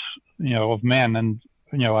groups, you know, of men, and,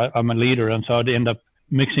 you know, I'm a leader, and so I'd end up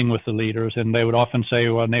mixing with the leaders, and they would often say,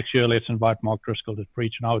 well, next year, let's invite Mark Driscoll to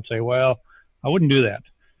preach. And I would say, well, I wouldn't do that.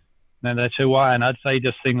 And they'd say, why? And I'd say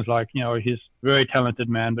just things like, you know, he's a very talented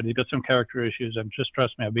man, but he's got some character issues, and just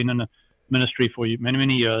trust me, I've been in the ministry for many,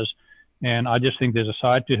 many years, and I just think there's a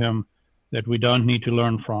side to him that we don't need to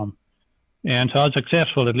learn from. And so I was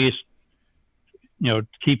successful, at least, you know,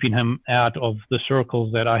 keeping him out of the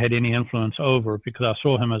circles that I had any influence over, because I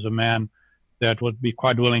saw him as a man that would be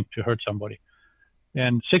quite willing to hurt somebody.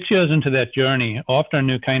 And 6 years into that journey, after a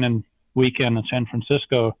New Canaan weekend in San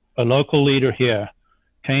Francisco, a local leader here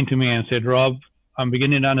came to me and said, Rob, I'm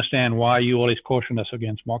beginning to understand why you always caution us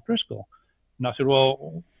against Mark Driscoll. And I said,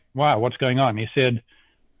 well, why? What's going on? He said,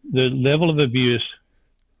 the level of abuse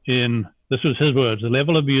this was his words, the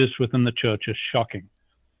level of abuse within the church is shocking.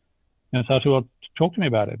 And so I said, well, talk to me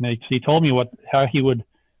about it. And he told me what he would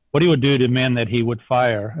do to men that he would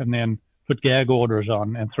fire, and then put gag orders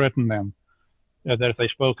on and threaten them, that if they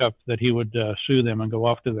spoke up, that he would sue them and go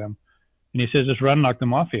after them. And he says, it's run like the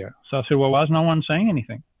mafia. So I said, well, why is no one saying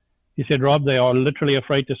anything? He said, Rob, they are literally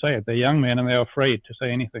afraid to say it. They're young men, and they're afraid to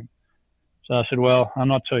say anything. So I said, well, I'm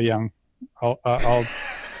not so young.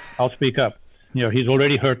 I'll speak up. You know, he's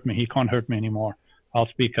already hurt me. He can't hurt me anymore. I'll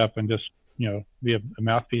speak up and just, you know, be a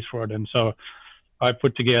mouthpiece for it. And so I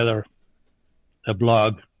put together a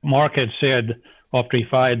blog. Mark had said, after he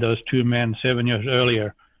fired those two men 7 years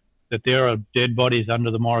earlier, that there are dead bodies under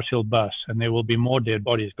the Morris Hill bus, and there will be more dead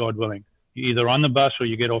bodies, God willing. You're either on the bus or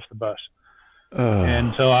you get off the bus.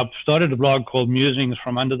 And so I started a blog called Musings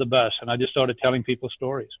from Under the Bus, and I just started telling people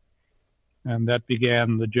stories. And that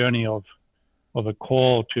began the journey of a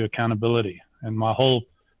call to accountability. And my whole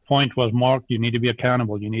point was, Mark, you need to be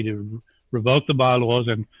accountable. You need to revoke the bylaws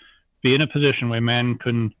and be in a position where man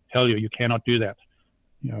can tell you cannot do that.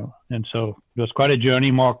 You know, and so it was quite a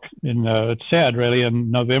journey. Mark, it's sad, really.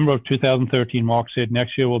 In November of 2013, Mark said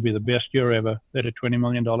next year will be the best year ever. They had a $20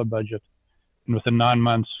 million budget, and within 9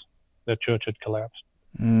 months, that church had collapsed.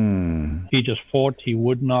 He just fought. He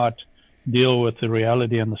would not deal with the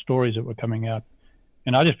reality and the stories that were coming out,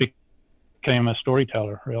 and I just became a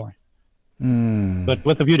storyteller, really. But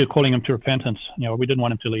with a view to calling him to repentance. You know, we didn't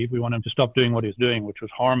want him to leave. We wanted him to stop doing what he was doing, which was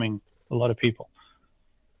harming a lot of people.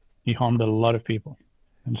 He harmed a lot of people.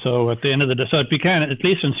 And so at the end of the day, so it became, at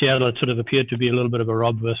least in Seattle, it sort of appeared to be a little bit of a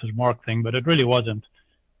Rob versus Mark thing, but it really wasn't.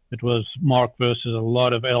 It was Mark versus a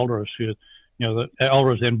lot of elders who, the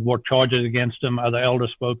elders then brought charges against him. Other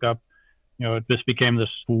elders spoke up. It just became this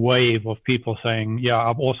wave of people saying, yeah,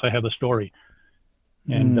 I also have a story.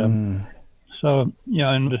 And so,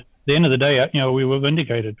 and at the end of the day, we were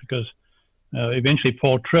vindicated because eventually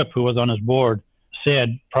Paul Tripp, who was on his board,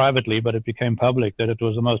 said privately, but it became public, that it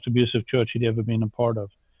was the most abusive church he'd ever been a part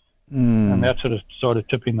of. And that sort of started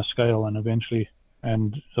tipping the scale, and eventually,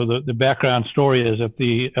 and so the background story is that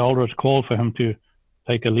the elders called for him to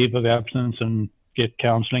take a leave of absence and get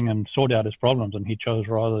counseling and sort out his problems, and he chose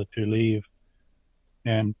rather to leave.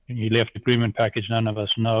 And he left the agreement package none of us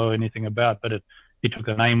know anything about, but he took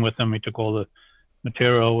a name with him, he took all the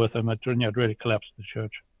material with him. It really collapsed the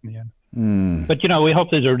church in the end. But, we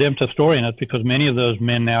hope there's a redemptive story in it, because many of those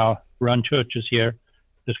men now run churches here.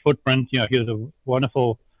 His footprint, he was a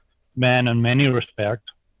wonderful man in many respects.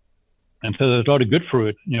 And so there's a lot of good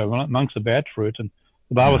fruit, amongst the bad fruit. And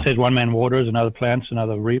the Bible says one man waters, another plants,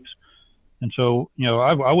 another reaps. And so,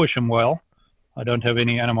 I wish him well. I don't have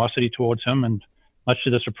any animosity towards him. And much to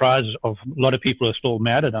the surprise of a lot of people who are still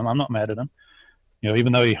mad at him, I'm not mad at him.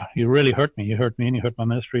 Even though he really hurt me. He hurt me and he hurt my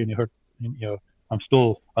ministry and he hurt, I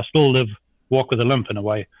still walk with a limp in a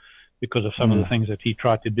way because of some of the things that he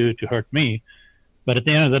tried to do to hurt me. But at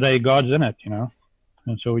the end of the day, God's in it,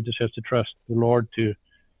 and so we just have to trust the Lord to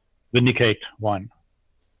vindicate one.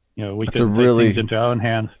 We can take things into our own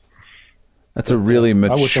hands. That's a really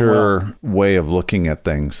mature way of looking at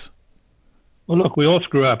things. Well, look, we all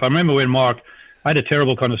screw up. I remember when I had a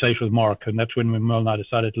terrible conversation with Mark, and that's when Mel and I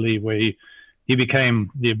decided to leave, where he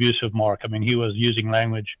became the abusive Mark. I mean, he was using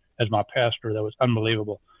language as my pastor that was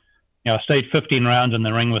unbelievable. I stayed 15 rounds in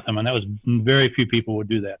the ring with him, and that was very few people would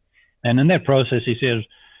do that. And in that process, he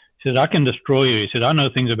says, I can destroy you. He said, I know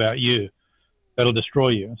things about you that'll destroy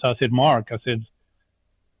you. And so I said, Mark,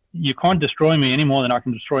 you can't destroy me any more than I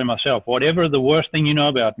can destroy myself. Whatever the worst thing you know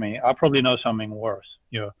about me, I probably know something worse.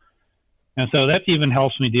 And so that even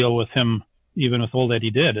helps me deal with him, even with all that he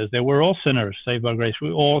did, is that we're all sinners saved by grace.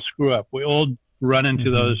 We all screw up. We all run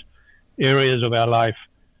into those areas of our life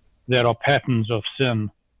that are patterns of sin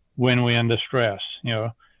when we're in distress,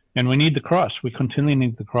 and we need the cross. We continually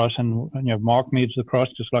need the cross, and Mark needs the cross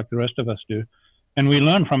just like the rest of us do. And we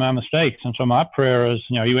learn from our mistakes. And so my prayer is,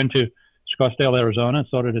 he went to Scottsdale, Arizona, and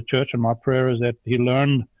started a church, and my prayer is that he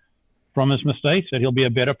learned from his mistakes, that he'll be a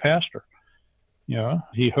better pastor.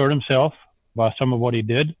 He hurt himself by some of what he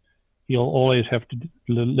did. He'll always have to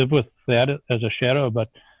live with that as a shadow, but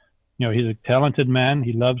he's a talented man.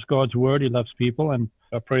 He loves God's word. He loves people, and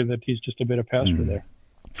I pray that he's just a better pastor there.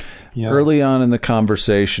 Early on in the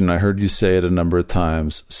conversation, I heard you say it a number of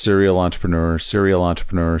times: serial entrepreneur, serial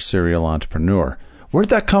entrepreneur, serial entrepreneur. Where did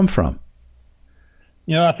that come from?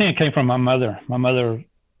 I think it came from my mother. My mother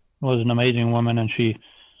was an amazing woman, and she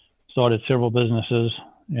started several businesses,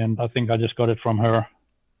 and I think I just got it from her.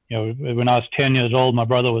 When I was 10 years old, my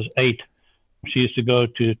brother was 8. She used to go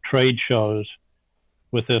to trade shows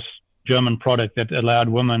with this German product that allowed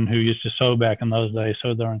women who used to sew back in those days,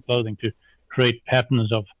 sew their own clothing, to create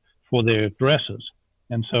patterns for their dresses.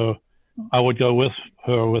 And so I would go with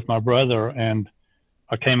her with my brother, and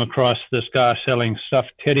I came across this guy selling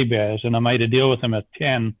stuffed teddy bears, and I made a deal with him at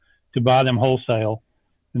 10 to buy them wholesale.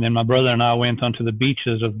 And then my brother and I went onto the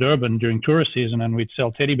beaches of Durban during tourist season, and we'd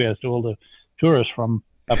sell teddy bears to all the tourists from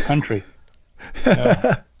up country.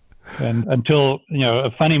 And until,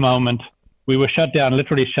 a funny moment, we were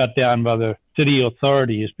literally shut down by the city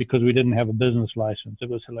authorities because we didn't have a business license. It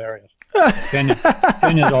was hilarious. 10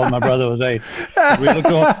 years old, my brother was 8.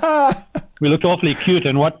 We looked awfully cute,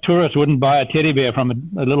 and what tourist wouldn't buy a teddy bear from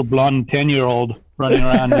a little blonde 10-year-old running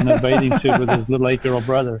around in a bathing suit with his little 8-year-old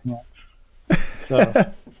brother?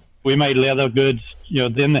 So we made leather goods.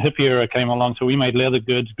 Then the hippie era came along, so we made leather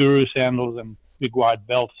goods, guru sandals, and big wide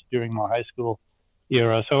belts during my high school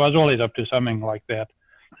era. So I was always up to something like that.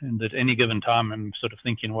 And at any given time, I'm sort of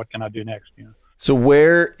thinking, what can I do next? So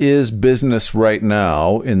where is business right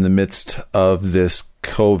now in the midst of this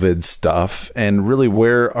COVID stuff? And really,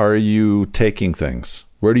 where are you taking things?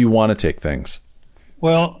 Where do you want to take things?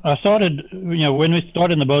 Well, I started, when we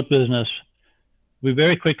started in the boat business, we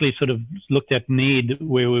very quickly sort of looked at need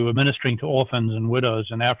where we were ministering to orphans and widows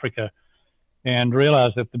in Africa, and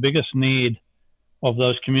realized that the biggest need of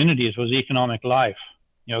those communities was economic life.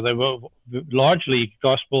 They were largely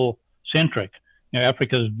gospel-centric.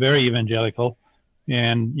 Africa is very evangelical,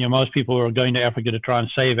 and most people who are going to Africa to try and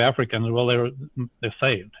save Africans, well, they're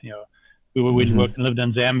saved. We lived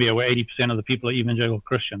in Zambia, where 80% of the people are evangelical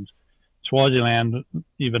Christians. Swaziland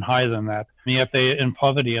even higher than that. And yet they're in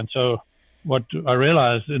poverty. And so what I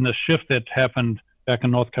realized in the shift that happened back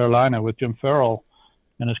in North Carolina with Jim Farrell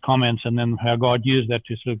and his comments, and then how God used that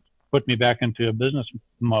to sort of put me back into a business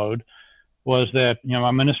mode, was that,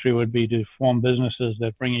 my ministry would be to form businesses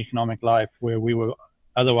that bring economic life where we were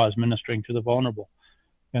otherwise ministering to the vulnerable.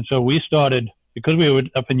 And so we started, because we were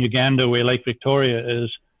up in Uganda where Lake Victoria is,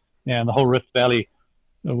 and the whole Rift Valley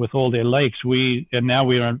with all their lakes, and now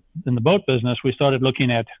we're in the boat business, we started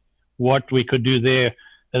looking at what we could do there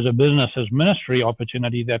as a business, as ministry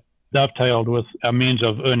opportunity that dovetailed with our means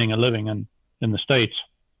of earning a living in the States.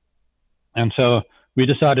 And so we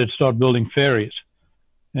decided to start building ferries.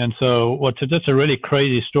 And so that's a really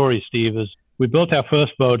crazy story, Steve, is we built our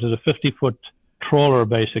first boat as a 50-foot trawler,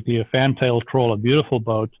 basically, a fantail trawler, beautiful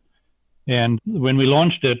boat. And when we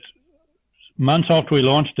launched it, months after we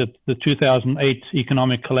launched it, the 2008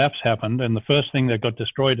 economic collapse happened, and the first thing that got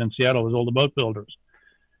destroyed in Seattle was all the boat builders.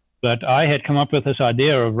 But I had come up with this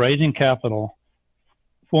idea of raising capital,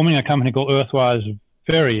 forming a company called Earthwise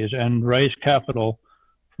Ferries, and raise capital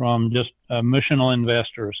from just missional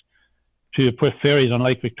investors to put ferries on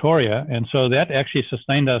Lake Victoria. And so that actually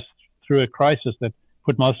sustained us through a crisis that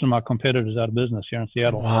put most of my competitors out of business here in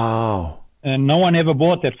Seattle. Wow. And no one ever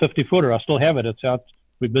bought that 50-footer. I still have it. It's out.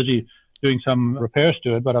 We're busy doing some repairs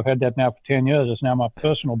to it, but I've had that now for 10 years. It's now my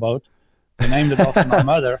personal boat. I named it after my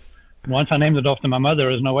mother. Once I named it after my mother,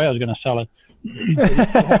 there's no way I was going to sell it.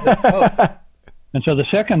 And so the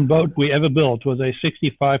second boat we ever built was a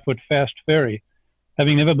 65-foot fast ferry,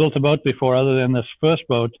 having never built a boat before other than this first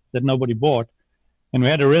boat that nobody bought. And we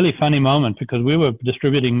had a really funny moment because we were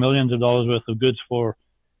distributing millions of dollars worth of goods for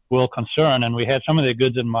World Concern, and we had some of their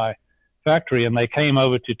goods in my factory, and they came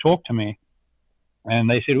over to talk to me. And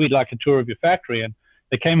they said, we'd like a tour of your factory. And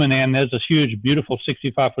they came in there, and there's this huge, beautiful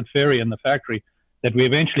 65-foot ferry in the factory that we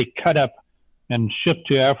eventually cut up and shipped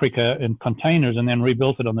to Africa in containers and then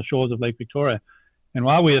rebuilt it on the shores of Lake Victoria. And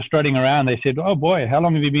while we were strutting around, they said, oh, boy, how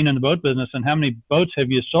long have you been in the boat business, and how many boats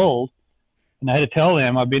have you sold? And I had to tell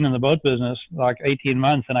them I've been in the boat business like 18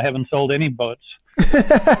 months, and I haven't sold any boats.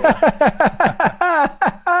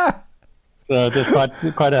 So it was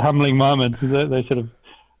quite a humbling moment. They sort of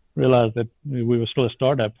realized that we were still a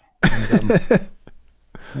startup.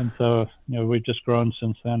 And so, we've just grown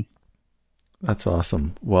since then. That's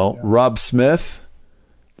awesome. Well, yeah. Rob Smith,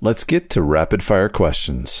 let's get to rapid fire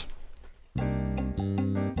questions.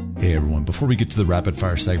 Hey everyone, before we get to the rapid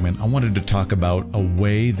fire segment, I wanted to talk about a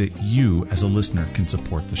way that you as a listener can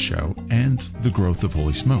support the show and the growth of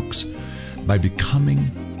Holy Smokes by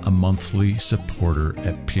becoming a monthly supporter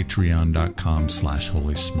at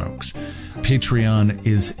patreon.com/Holy Smokes. Patreon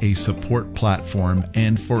is a support platform,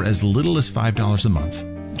 and for as little as $5 a month,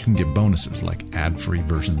 you can get bonuses like ad-free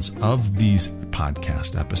versions of these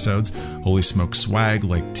podcast episodes, Holy Smoke swag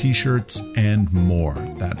like t-shirts, and more.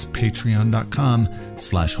 That's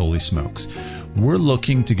patreon.com/Holy Smokes. We're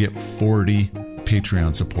looking to get 40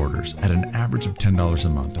 Patreon supporters at an average of $10 a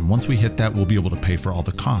month. And once we hit that, we'll be able to pay for all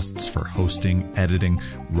the costs for hosting, editing,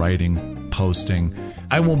 writing, posting.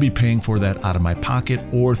 I won't be paying for that out of my pocket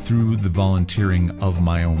or through the volunteering of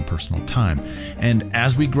my own personal time. And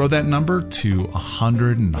as we grow that number to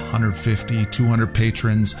 100 and 150, 200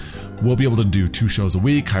 patrons, we'll be able to do 2 shows a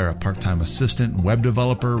week, hire a part-time assistant and web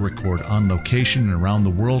developer, record on location and around the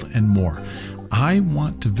world, and more. I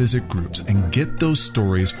want to visit groups and get those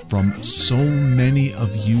stories from so many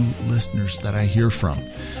of you listeners that I hear from.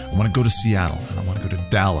 I want to go to Seattle, and I want to go to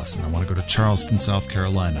Dallas, and I want to go to Charleston, South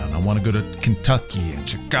Carolina, and I want to go to Kentucky and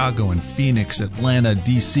Chicago and Phoenix, Atlanta,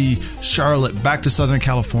 DC, Charlotte, back to Southern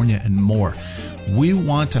California, and more. We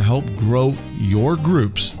want to help grow your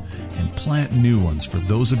groups and plant new ones for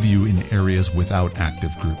those of you in areas without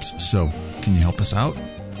active groups. So, can you help us out?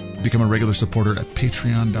 Become a regular supporter at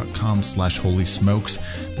patreon.com/Holy Smokes.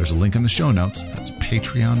 There's a link in the show notes. That's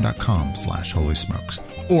patreon.com/Holy Smokes.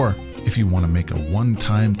 Or if you want to make a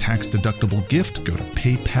one-time tax-deductible gift, go to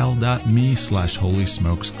paypal.me/Holy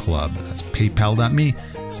Smokes Club. That's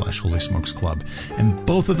paypal.me/Holy Smokes Club. And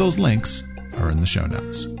both of those links are in the show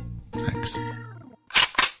notes. Thanks.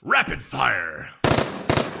 Rapid fire.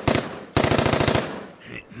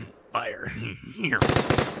 Fire.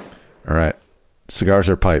 All right. Cigars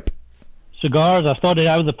or pipe? Cigars. I started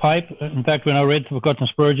out with the pipe. In fact, when I read Forgotten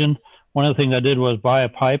Spurgeon, one of the things I did was buy a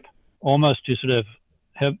pipe, almost to sort of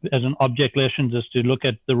have as an object lesson, just to look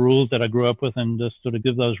at the rules that I grew up with and just sort of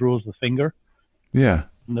give those rules the finger. Yeah.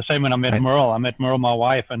 And the same when I met Merle. I met Merle, my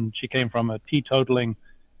wife, and she came from a teetotaling,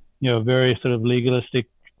 very sort of legalistic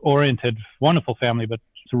oriented, wonderful family, but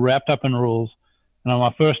wrapped up in rules. And on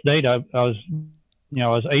my first date, I was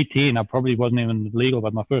 18. I probably wasn't even legal,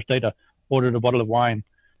 but my first date, I ordered a bottle of wine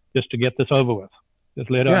just to get this over with. Just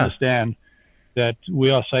let her understand that we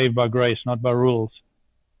are saved by grace, not by rules.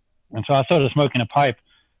 And so I started smoking a pipe.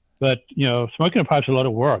 But, smoking a pipe's a lot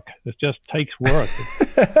of work. It just takes work.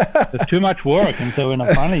 It's too much work. And so when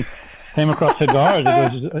I finally came across cigars,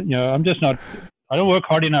 it was, I don't work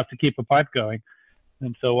hard enough to keep a pipe going.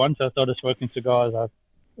 And so once I started smoking cigars,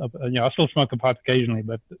 I still smoke a pipe occasionally,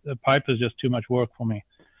 but the pipe is just too much work for me.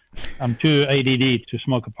 I'm too ADD to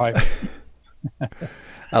smoke a pipe.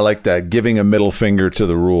 I like that. Giving a middle finger to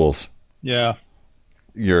the rules. Yeah.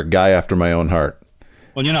 You're a guy after my own heart.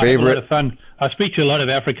 Well, I have a lot of fun. I speak to a lot of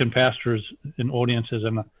African pastors in audiences,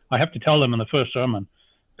 and I have to tell them in the first sermon,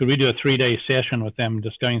 because we do a 3-day session with them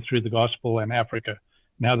just going through the gospel in Africa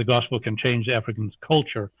and how the gospel can change the African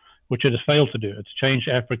culture, which it has failed to do. It's changed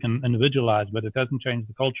African individualized, but it doesn't change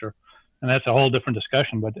the culture. And that's a whole different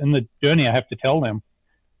discussion. But in the journey, I have to tell them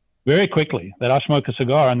very quickly that I smoke a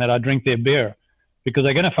cigar and that I drink their beer, because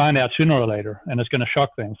they're going to find out sooner or later, and it's going to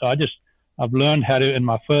shock them. So I've learned how to, in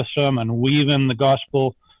my first sermon, weave in the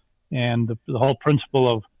gospel and the whole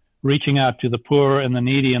principle of reaching out to the poor and the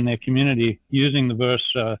needy in their community, using the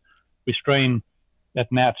verse, we strain at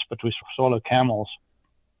gnats, but we swallow camels.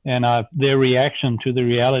 And their reaction to the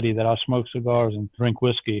reality that I smoke cigars and drink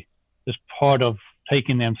whiskey is part of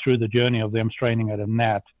taking them through the journey of them straining at a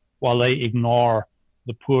gnat while they ignore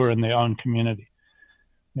the poor in their own community.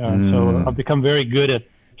 So I've become very good at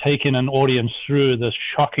taking an audience through this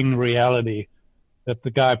shocking reality that the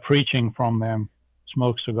guy preaching from them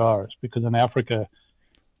smokes cigars, because in Africa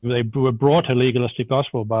they were brought a legalistic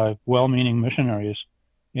gospel by well-meaning missionaries,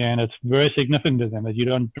 and it's very significant to them that you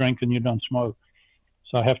don't drink and you don't smoke.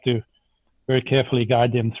 So I have to very carefully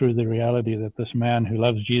guide them through the reality that this man who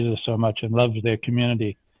loves Jesus so much and loves their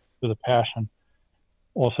community with a passion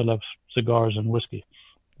also loves cigars and whiskey.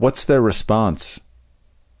 What's their response?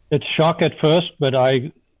 It's shock at first, but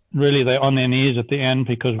they're on their knees at the end,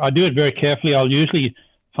 because I do it very carefully. I'll usually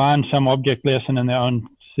find some object lesson in their own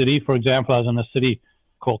city. For example, I was in a city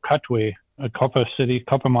called Katwe, a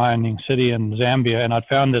copper mining city in Zambia, and I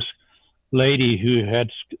found this lady who had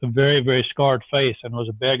a very, very scarred face and was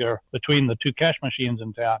a beggar between the two cash machines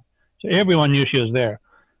in town. So everyone knew she was there.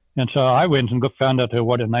 And so I went and found out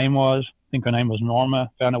what her name was. I think her name was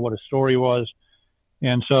Norma, found out what her story was.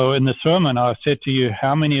 And so in the sermon, I said to you,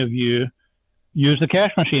 how many of you use the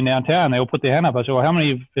cash machine downtown? They all put their hand up. I said, well, how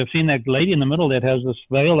many have seen that lady in the middle that has this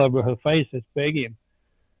veil over her face that's begging?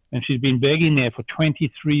 And she's been begging there for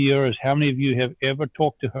 23 years. How many of you have ever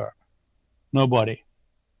talked to her? Nobody.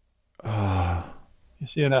 You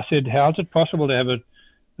see, and I said, how is it possible to have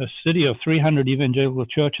a city of 300 evangelical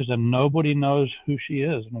churches and nobody knows who she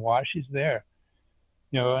is and why she's there?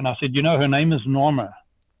 And I said, her name is Norma.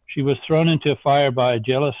 She was thrown into a fire by a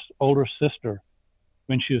jealous older sister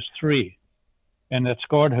when she was 3, and that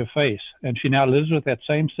scarred her face. And she now lives with that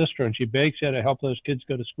same sister, and she begs her to help those kids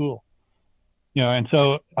go to school. And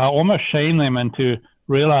so I almost shame them into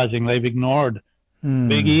realizing they've ignored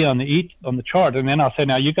Big E on the chart. And then I said,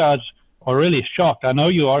 now you guys are really shocked. I know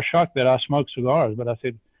you are shocked that I smoke cigars, but I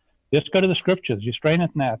said, let's go to the scriptures. You strain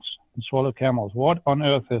at gnats and swallow camels. What on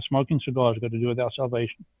earth has smoking cigars got to do with our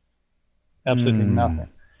salvation? Absolutely nothing.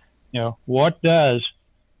 What does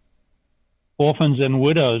orphans and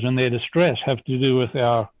widows in their distress have to do with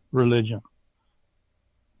our religion?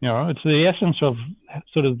 It's the essence of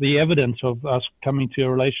sort of the evidence of us coming to a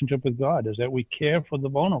relationship with God, is that we care for the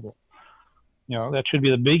vulnerable. That should be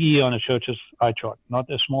the big E on a church's eye chart, not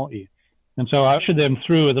a small e. And so I ushered them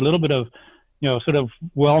through with a little bit of, sort of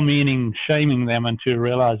well-meaning shaming them into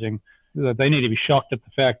realizing that they need to be shocked at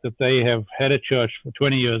the fact that they have had a church for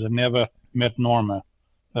 20 years and never met Norma.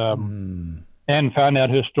 And found out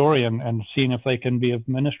her story and seen if they can be of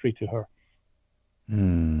ministry to her.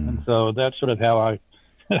 And so that's sort of how I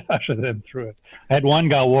ushered them through it. I had one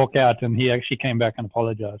guy walk out, and he actually came back and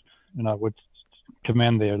apologized. And I would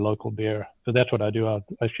commend their local beer. So that's what I do. I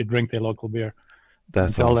should drink their local beer.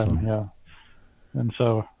 That's tell awesome. them, And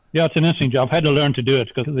so, it's an interesting job. I've had to learn to do it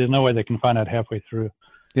because there's no way they can find out halfway through.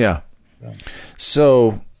 Yeah.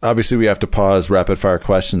 So obviously we have to pause rapid fire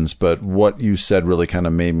questions, but what you said really kind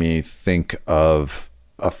of made me think of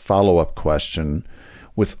a follow-up question.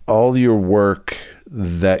 With all your work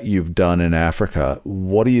that you've done in Africa,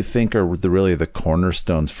 what do you think are really the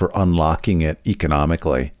cornerstones for unlocking it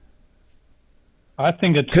economically? I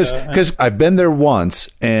think it's because I've been there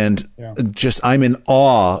once, and I'm in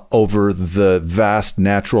awe over the vast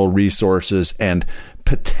natural resources and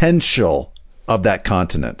potential of that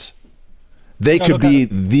continent. They could be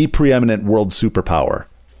the preeminent world superpower.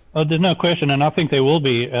 Oh, there's no question, and I think they will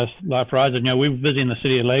be as life rises. We're visiting the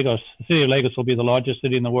city of Lagos. The city of Lagos will be the largest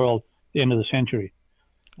city in the world the end of the century.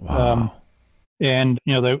 Wow. And,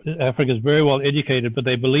 Africa is very well educated, but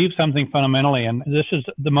they believe something fundamentally. And this is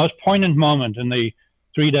the most poignant moment in the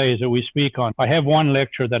 3 days that we speak on. I have one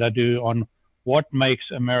lecture that I do on what makes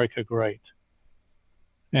America great.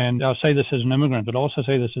 And I'll say this as an immigrant, but also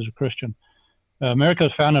say this as a Christian. America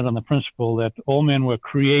is founded on the principle that all men were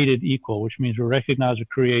created equal, which means we recognize a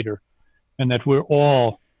creator, and that we're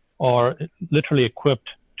all are literally equipped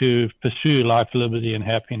to pursue life, liberty, and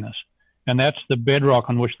happiness. And that's the bedrock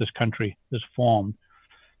on which this country is formed.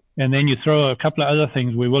 And then you throw a couple of other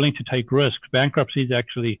things. We're willing to take risks. Bankruptcy is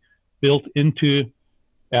actually built into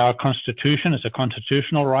our Constitution. It's a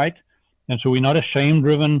constitutional right. And so we're not a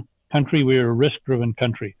shame-driven country. We're a risk-driven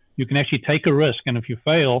country. You can actually take a risk, and if you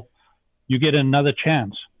fail, you get another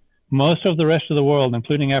chance. Most of the rest of the world,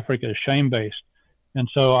 including Africa, is shame-based. And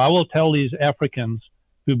so I will tell these Africans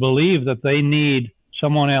who believe that they need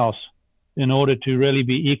someone else in order to really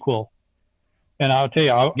be equal. And I'll tell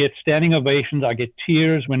you, I'll get standing ovations. I get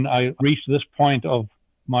tears when I reach this point of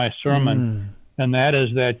my sermon. And that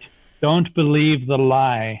is that don't believe the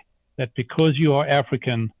lie that because you are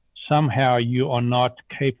African, somehow you are not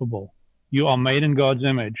capable. You are made in God's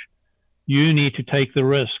image. You need to take the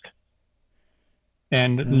risk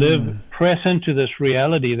and press into this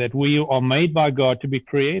reality that we are made by God to be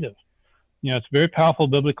creative. It's a very powerful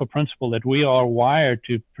biblical principle that we are wired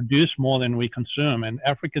to produce more than we consume. And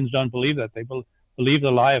Africans don't believe that. They believe the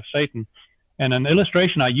lie of Satan. And an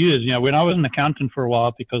illustration I use, when I was an accountant for a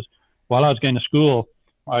while, because while I was going to school,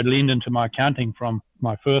 I leaned into my accounting from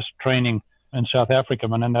my first training in South Africa.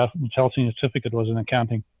 My Telsey certificate was in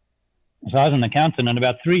accounting. So I was an accountant, and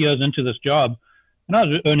about 3 years into this job, and I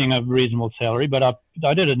was earning a reasonable salary, but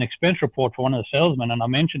I did an expense report for one of the salesmen, and I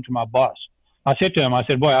mentioned to my boss, I said to him,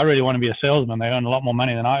 boy, I really want to be a salesman. They earn a lot more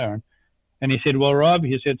money than I earn. And he said, well, Rob,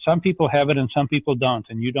 he said, some people have it and some people don't,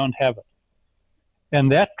 and you don't have it.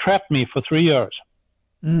 And that trapped me for 3 years.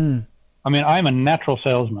 I'm a natural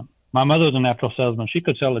salesman. My mother was a natural salesman. She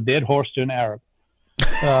could sell a dead horse to an Arab.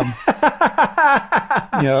 And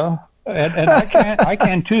I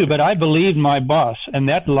can too, but I believed my boss, and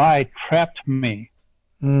that lie trapped me.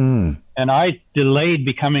 And I delayed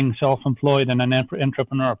becoming self-employed and an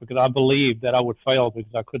entrepreneur because I believed that I would fail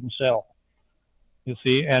because I couldn't sell. You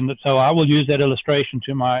see, and so I will use that illustration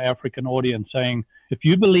to my African audience, saying, if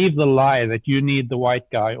you believe the lie that you need the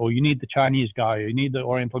white guy, or you need the Chinese guy, or you need the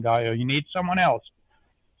Oriental guy, or you need someone else,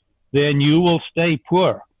 then you will stay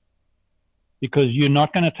poor because you're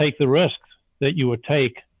not going to take the risks that you would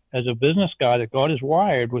take as a business guy that God is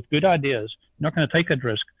wired with good ideas. You're not going to take that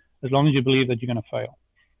risk as long as you believe that you're going to fail.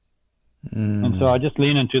 And so I just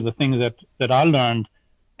lean into the things that I learned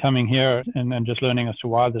coming here and just learning as to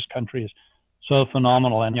why this country is so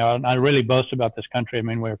phenomenal. And, I really boast about this country.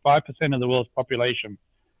 We're 5% of the world's population.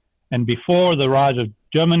 And before the rise of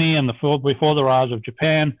Germany and before the rise of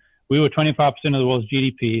Japan, we were 25% of the world's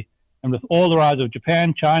GDP. And with all the rise of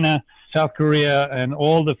Japan, China, South Korea, and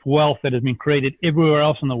all the wealth that has been created everywhere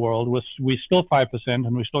else in the world, we're still 5%,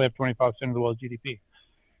 and we still have 25% of the world's GDP.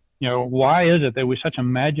 Why is it that we're such a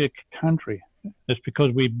magic country? It's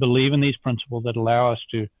because we believe in these principles that allow us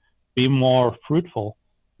to be more fruitful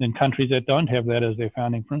than countries that don't have that as their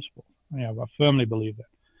founding principle. I firmly believe that.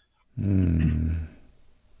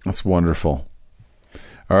 That's wonderful.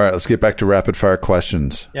 All right, let's get back to rapid fire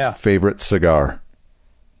questions. Yeah. Favorite cigar?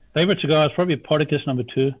 Favorite cigar is probably Partagas No.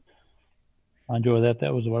 2. I enjoy that.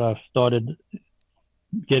 That was what I started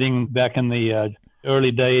getting back in the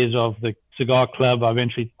early days of the cigar club. I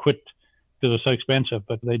eventually quit because it was so expensive,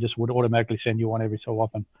 but they just would automatically send you one every so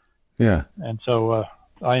often. Yeah. And so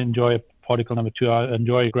I enjoy Partagas No. 2. I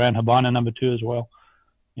enjoy Gran Habana No. 2 as well.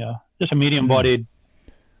 Yeah, just a medium-bodied,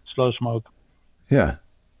 slow smoke. Yeah.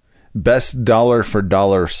 Best dollar for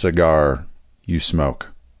dollar cigar you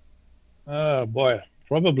smoke? Oh, boy.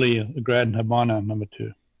 Probably a Gran Habana No.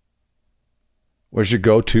 2. Where's your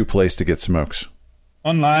go-to place to get smokes?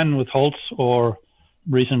 Online with Holtz or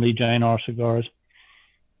recently J&R Cigars.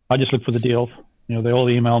 I just look for the deals. They all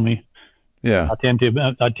email me. Yeah. I tend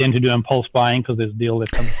to do impulse buying because there's a deal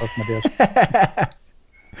that comes across my desk.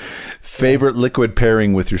 Favorite liquid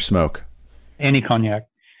pairing with your smoke? Any cognac.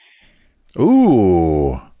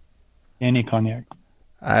 Ooh. Any cognac.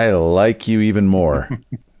 I like you even more.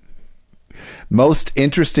 Most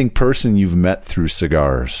interesting person you've met through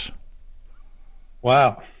cigars?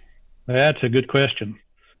 Wow. That's a good question.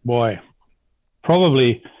 Boy.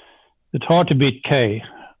 Probably, it's hard to beat Kay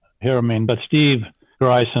here, but Steve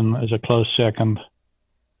Greisen is a close second.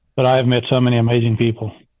 But I have met so many amazing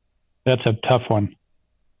people. That's a tough one.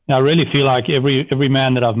 Now, I really feel like every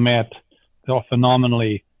man that I've met, they're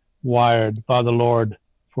phenomenally wired by the Lord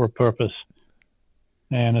for a purpose.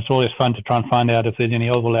 And it's always fun to try and find out if there's any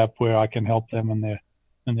overlap where I can help them in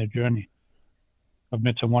their journey. I've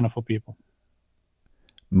met some wonderful people.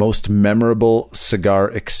 Most memorable cigar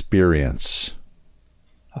experience?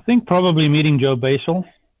 I think probably meeting Joe Basel.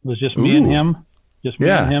 It was just me and him. Just me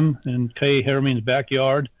and him in Kay Hermín's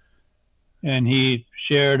backyard. And he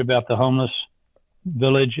shared about the homeless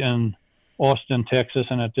village in Austin, Texas,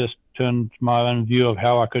 and it just turned my own view of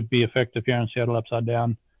how I could be effective here in Seattle upside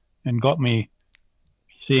down and got me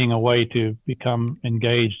seeing a way to become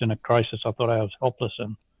engaged in a crisis I thought I was helpless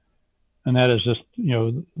in. And that is just,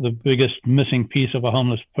 the biggest missing piece of a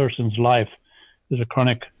homeless person's life is a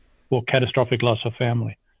chronic or catastrophic loss of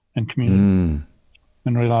family and community.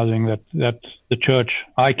 And realizing that the church,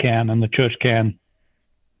 and the church can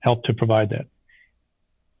help to provide that.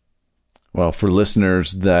 Well, for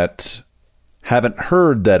listeners that haven't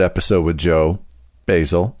heard that episode with Joe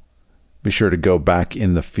Basel, be sure to go back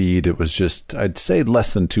in the feed. It was just, I'd say,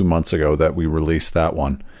 less than 2 months ago that we released that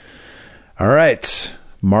one. All right.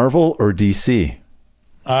 Marvel or DC?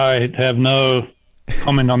 I have no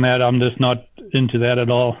comment on that. I'm just not into that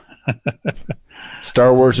at all.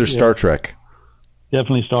 Star Wars or Star Trek?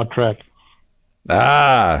 Definitely Star Trek.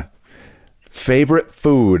 Favorite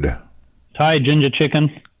food? Thai ginger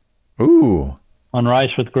chicken. Ooh. On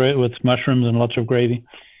rice with mushrooms and lots of gravy.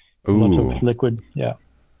 Ooh. Lots of liquid. Yeah.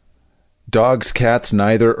 Dogs, cats,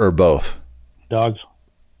 neither, or both? Dogs.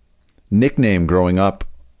 Nickname growing up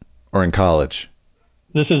or in college?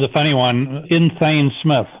 This is a funny one. Insane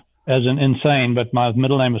Smith, as in insane, but my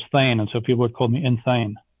middle name is Thane, and so people would call me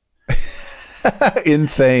Insane.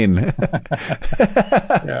 Insane.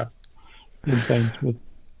 Yeah. Insane Smith.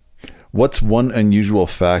 What's one unusual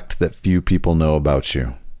fact that few people know about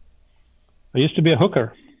you? I used to be a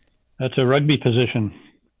hooker. That's a rugby position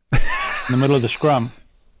in the middle of the scrum.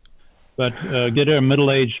 But get a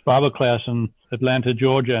middle-aged barber class in Atlanta,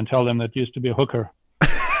 Georgia, and tell them that used to be a hooker.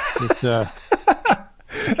 It's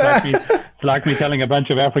like me telling a bunch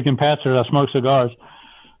of African pastors I smoke cigars.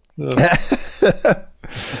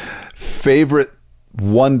 Favorite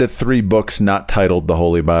 1 to 3 books not titled the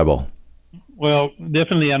Holy Bible? Well,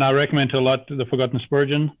 definitely, and I recommend to a lot The Forgotten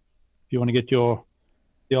Spurgeon. If you want to get your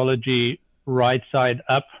theology right side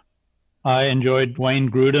up. I enjoyed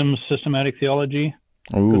Wayne Grudem's systematic theology.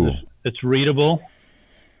 Ooh. It's readable,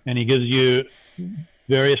 and he gives you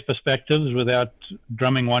various perspectives without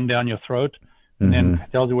drumming one down your throat, and then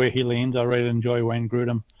tells you where he leans. I really enjoy Wayne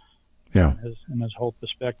Grudem. Yeah. In his whole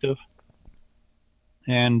perspective.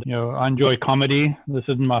 And, I enjoy comedy. This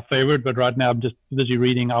isn't my favorite, but right now I'm just busy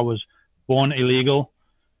reading I Was Born Illegal,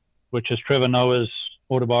 which is Trevor Noah's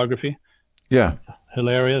autobiography. Yeah.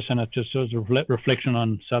 Hilarious, and it just shows a reflection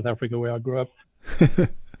on South Africa where I grew up.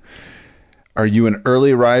 Are you an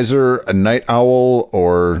early riser, a night owl,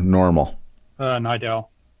 or normal? Night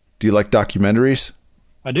owl. Do you like documentaries?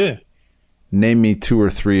 I do. Name me 2 or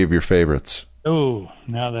 3 of your favorites. Oh,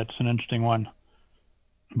 now that's an interesting one.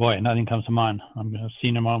 Boy, nothing comes to mind. I'm going to see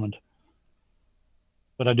in a moment.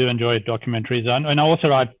 But I do enjoy documentaries. And I also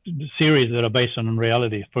write series that are based on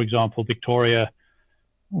reality. For example, Victoria,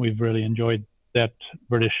 we've really enjoyed that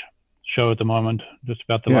British show at the moment, just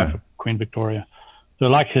about the life of Queen Victoria. So I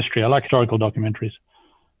like history. I like historical documentaries,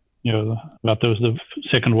 about the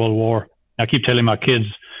Second World War. I keep telling my kids,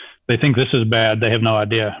 they think this is bad. They have no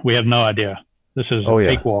idea. We have no idea. This is a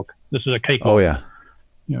cakewalk. This is a cakewalk. Oh, yeah.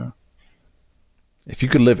 Yeah. If you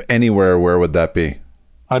could live anywhere, where would that be?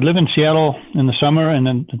 I'd live in Seattle in the summer and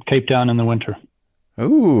then Cape Town in the winter.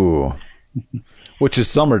 Ooh. Which is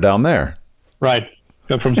summer down there. Right.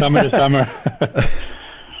 Go from summer to summer.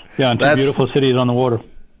 Yeah, and two beautiful cities on the water.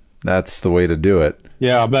 That's the way to do it.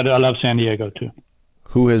 Yeah, but I love San Diego too.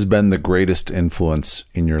 Who has been the greatest influence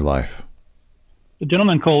in your life? A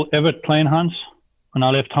gentleman called Everett Plainhunts. When I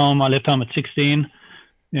left home at 16,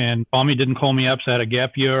 and Army didn't call me up, so I had a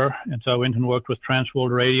gap year, and so I went and worked with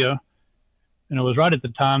Transworld Radio. And it was right at the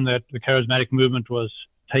time that the charismatic movement was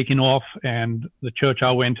taking off, and the church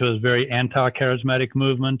I went to was very anti-charismatic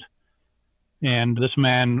movement. And this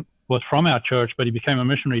man was from our church, but he became a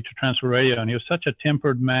missionary to Transworld Radio, and he was such a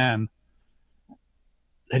tempered man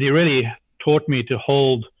that he really taught me to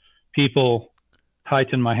hold people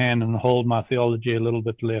tight in my hand and hold my theology a little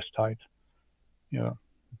bit less tight, and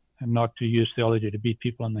not to use theology to beat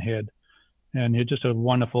people in the head. And he's just a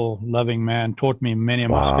wonderful, loving man, taught me many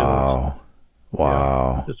of my skills.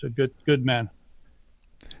 Wow. Yeah, just a good man.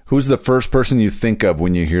 Who's the first person you think of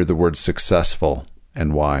when you hear the word successful,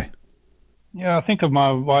 and why? Yeah, I think of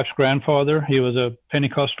my wife's grandfather. He was a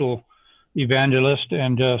Pentecostal evangelist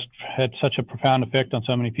and just had such a profound effect on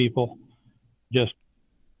so many people. Just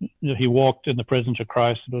he walked in the presence of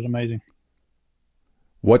Christ. It was amazing.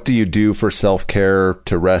 What do you do for self-care,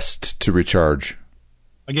 to rest, to recharge?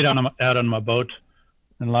 I get out on my boat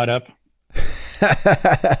and light up.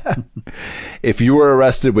 If you were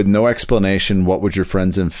arrested with no explanation, what would your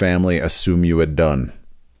friends and family assume you had done?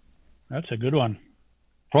 That's a good one.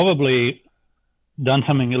 Probably done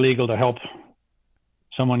something illegal to help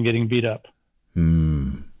someone getting beat up.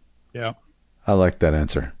 Yeah. I like that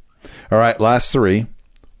answer. All right, last three.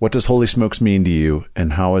 What does Holy Smokes mean to you,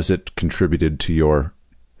 and how has it contributed to your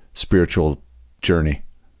spiritual journey?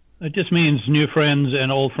 It just means new friends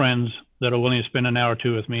and old friends that are willing to spend an hour or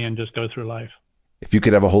two with me and just go through life. If you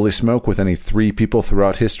could have a Holy Smoke with any three people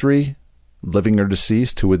throughout history, living or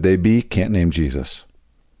deceased, who would they be? Can't name Jesus.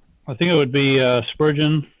 I think it would be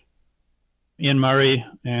Spurgeon, Ian Murray,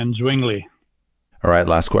 and Zwingli. All right,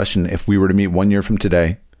 last question. If we were to meet 1 year from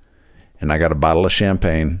today, and I got a bottle of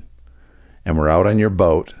champagne, and we're out on your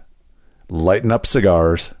boat, lighting up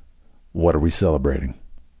cigars, what are we celebrating?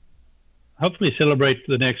 Hopefully celebrate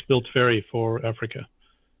the next built ferry for Africa.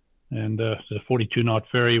 And it's a 42-knot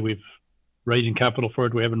ferry. We've raising capital for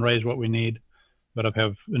it. We haven't raised what we need, but I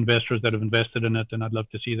have investors that have invested in it, and I'd love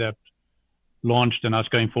to see that launched and us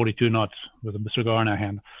going 42 knots with a cigar in our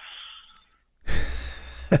hand.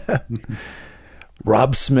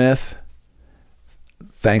 Rob Smith,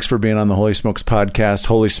 thanks for being on the Holy Smokes podcast.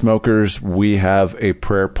 Holy Smokers, we have a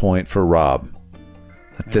prayer point for Rob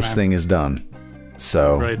that this thing is done.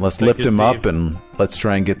 So let's lift him up and let's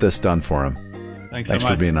try and get this done for him. Thanks so much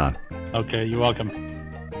for being on. Okay, you're welcome.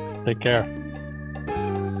 Take care.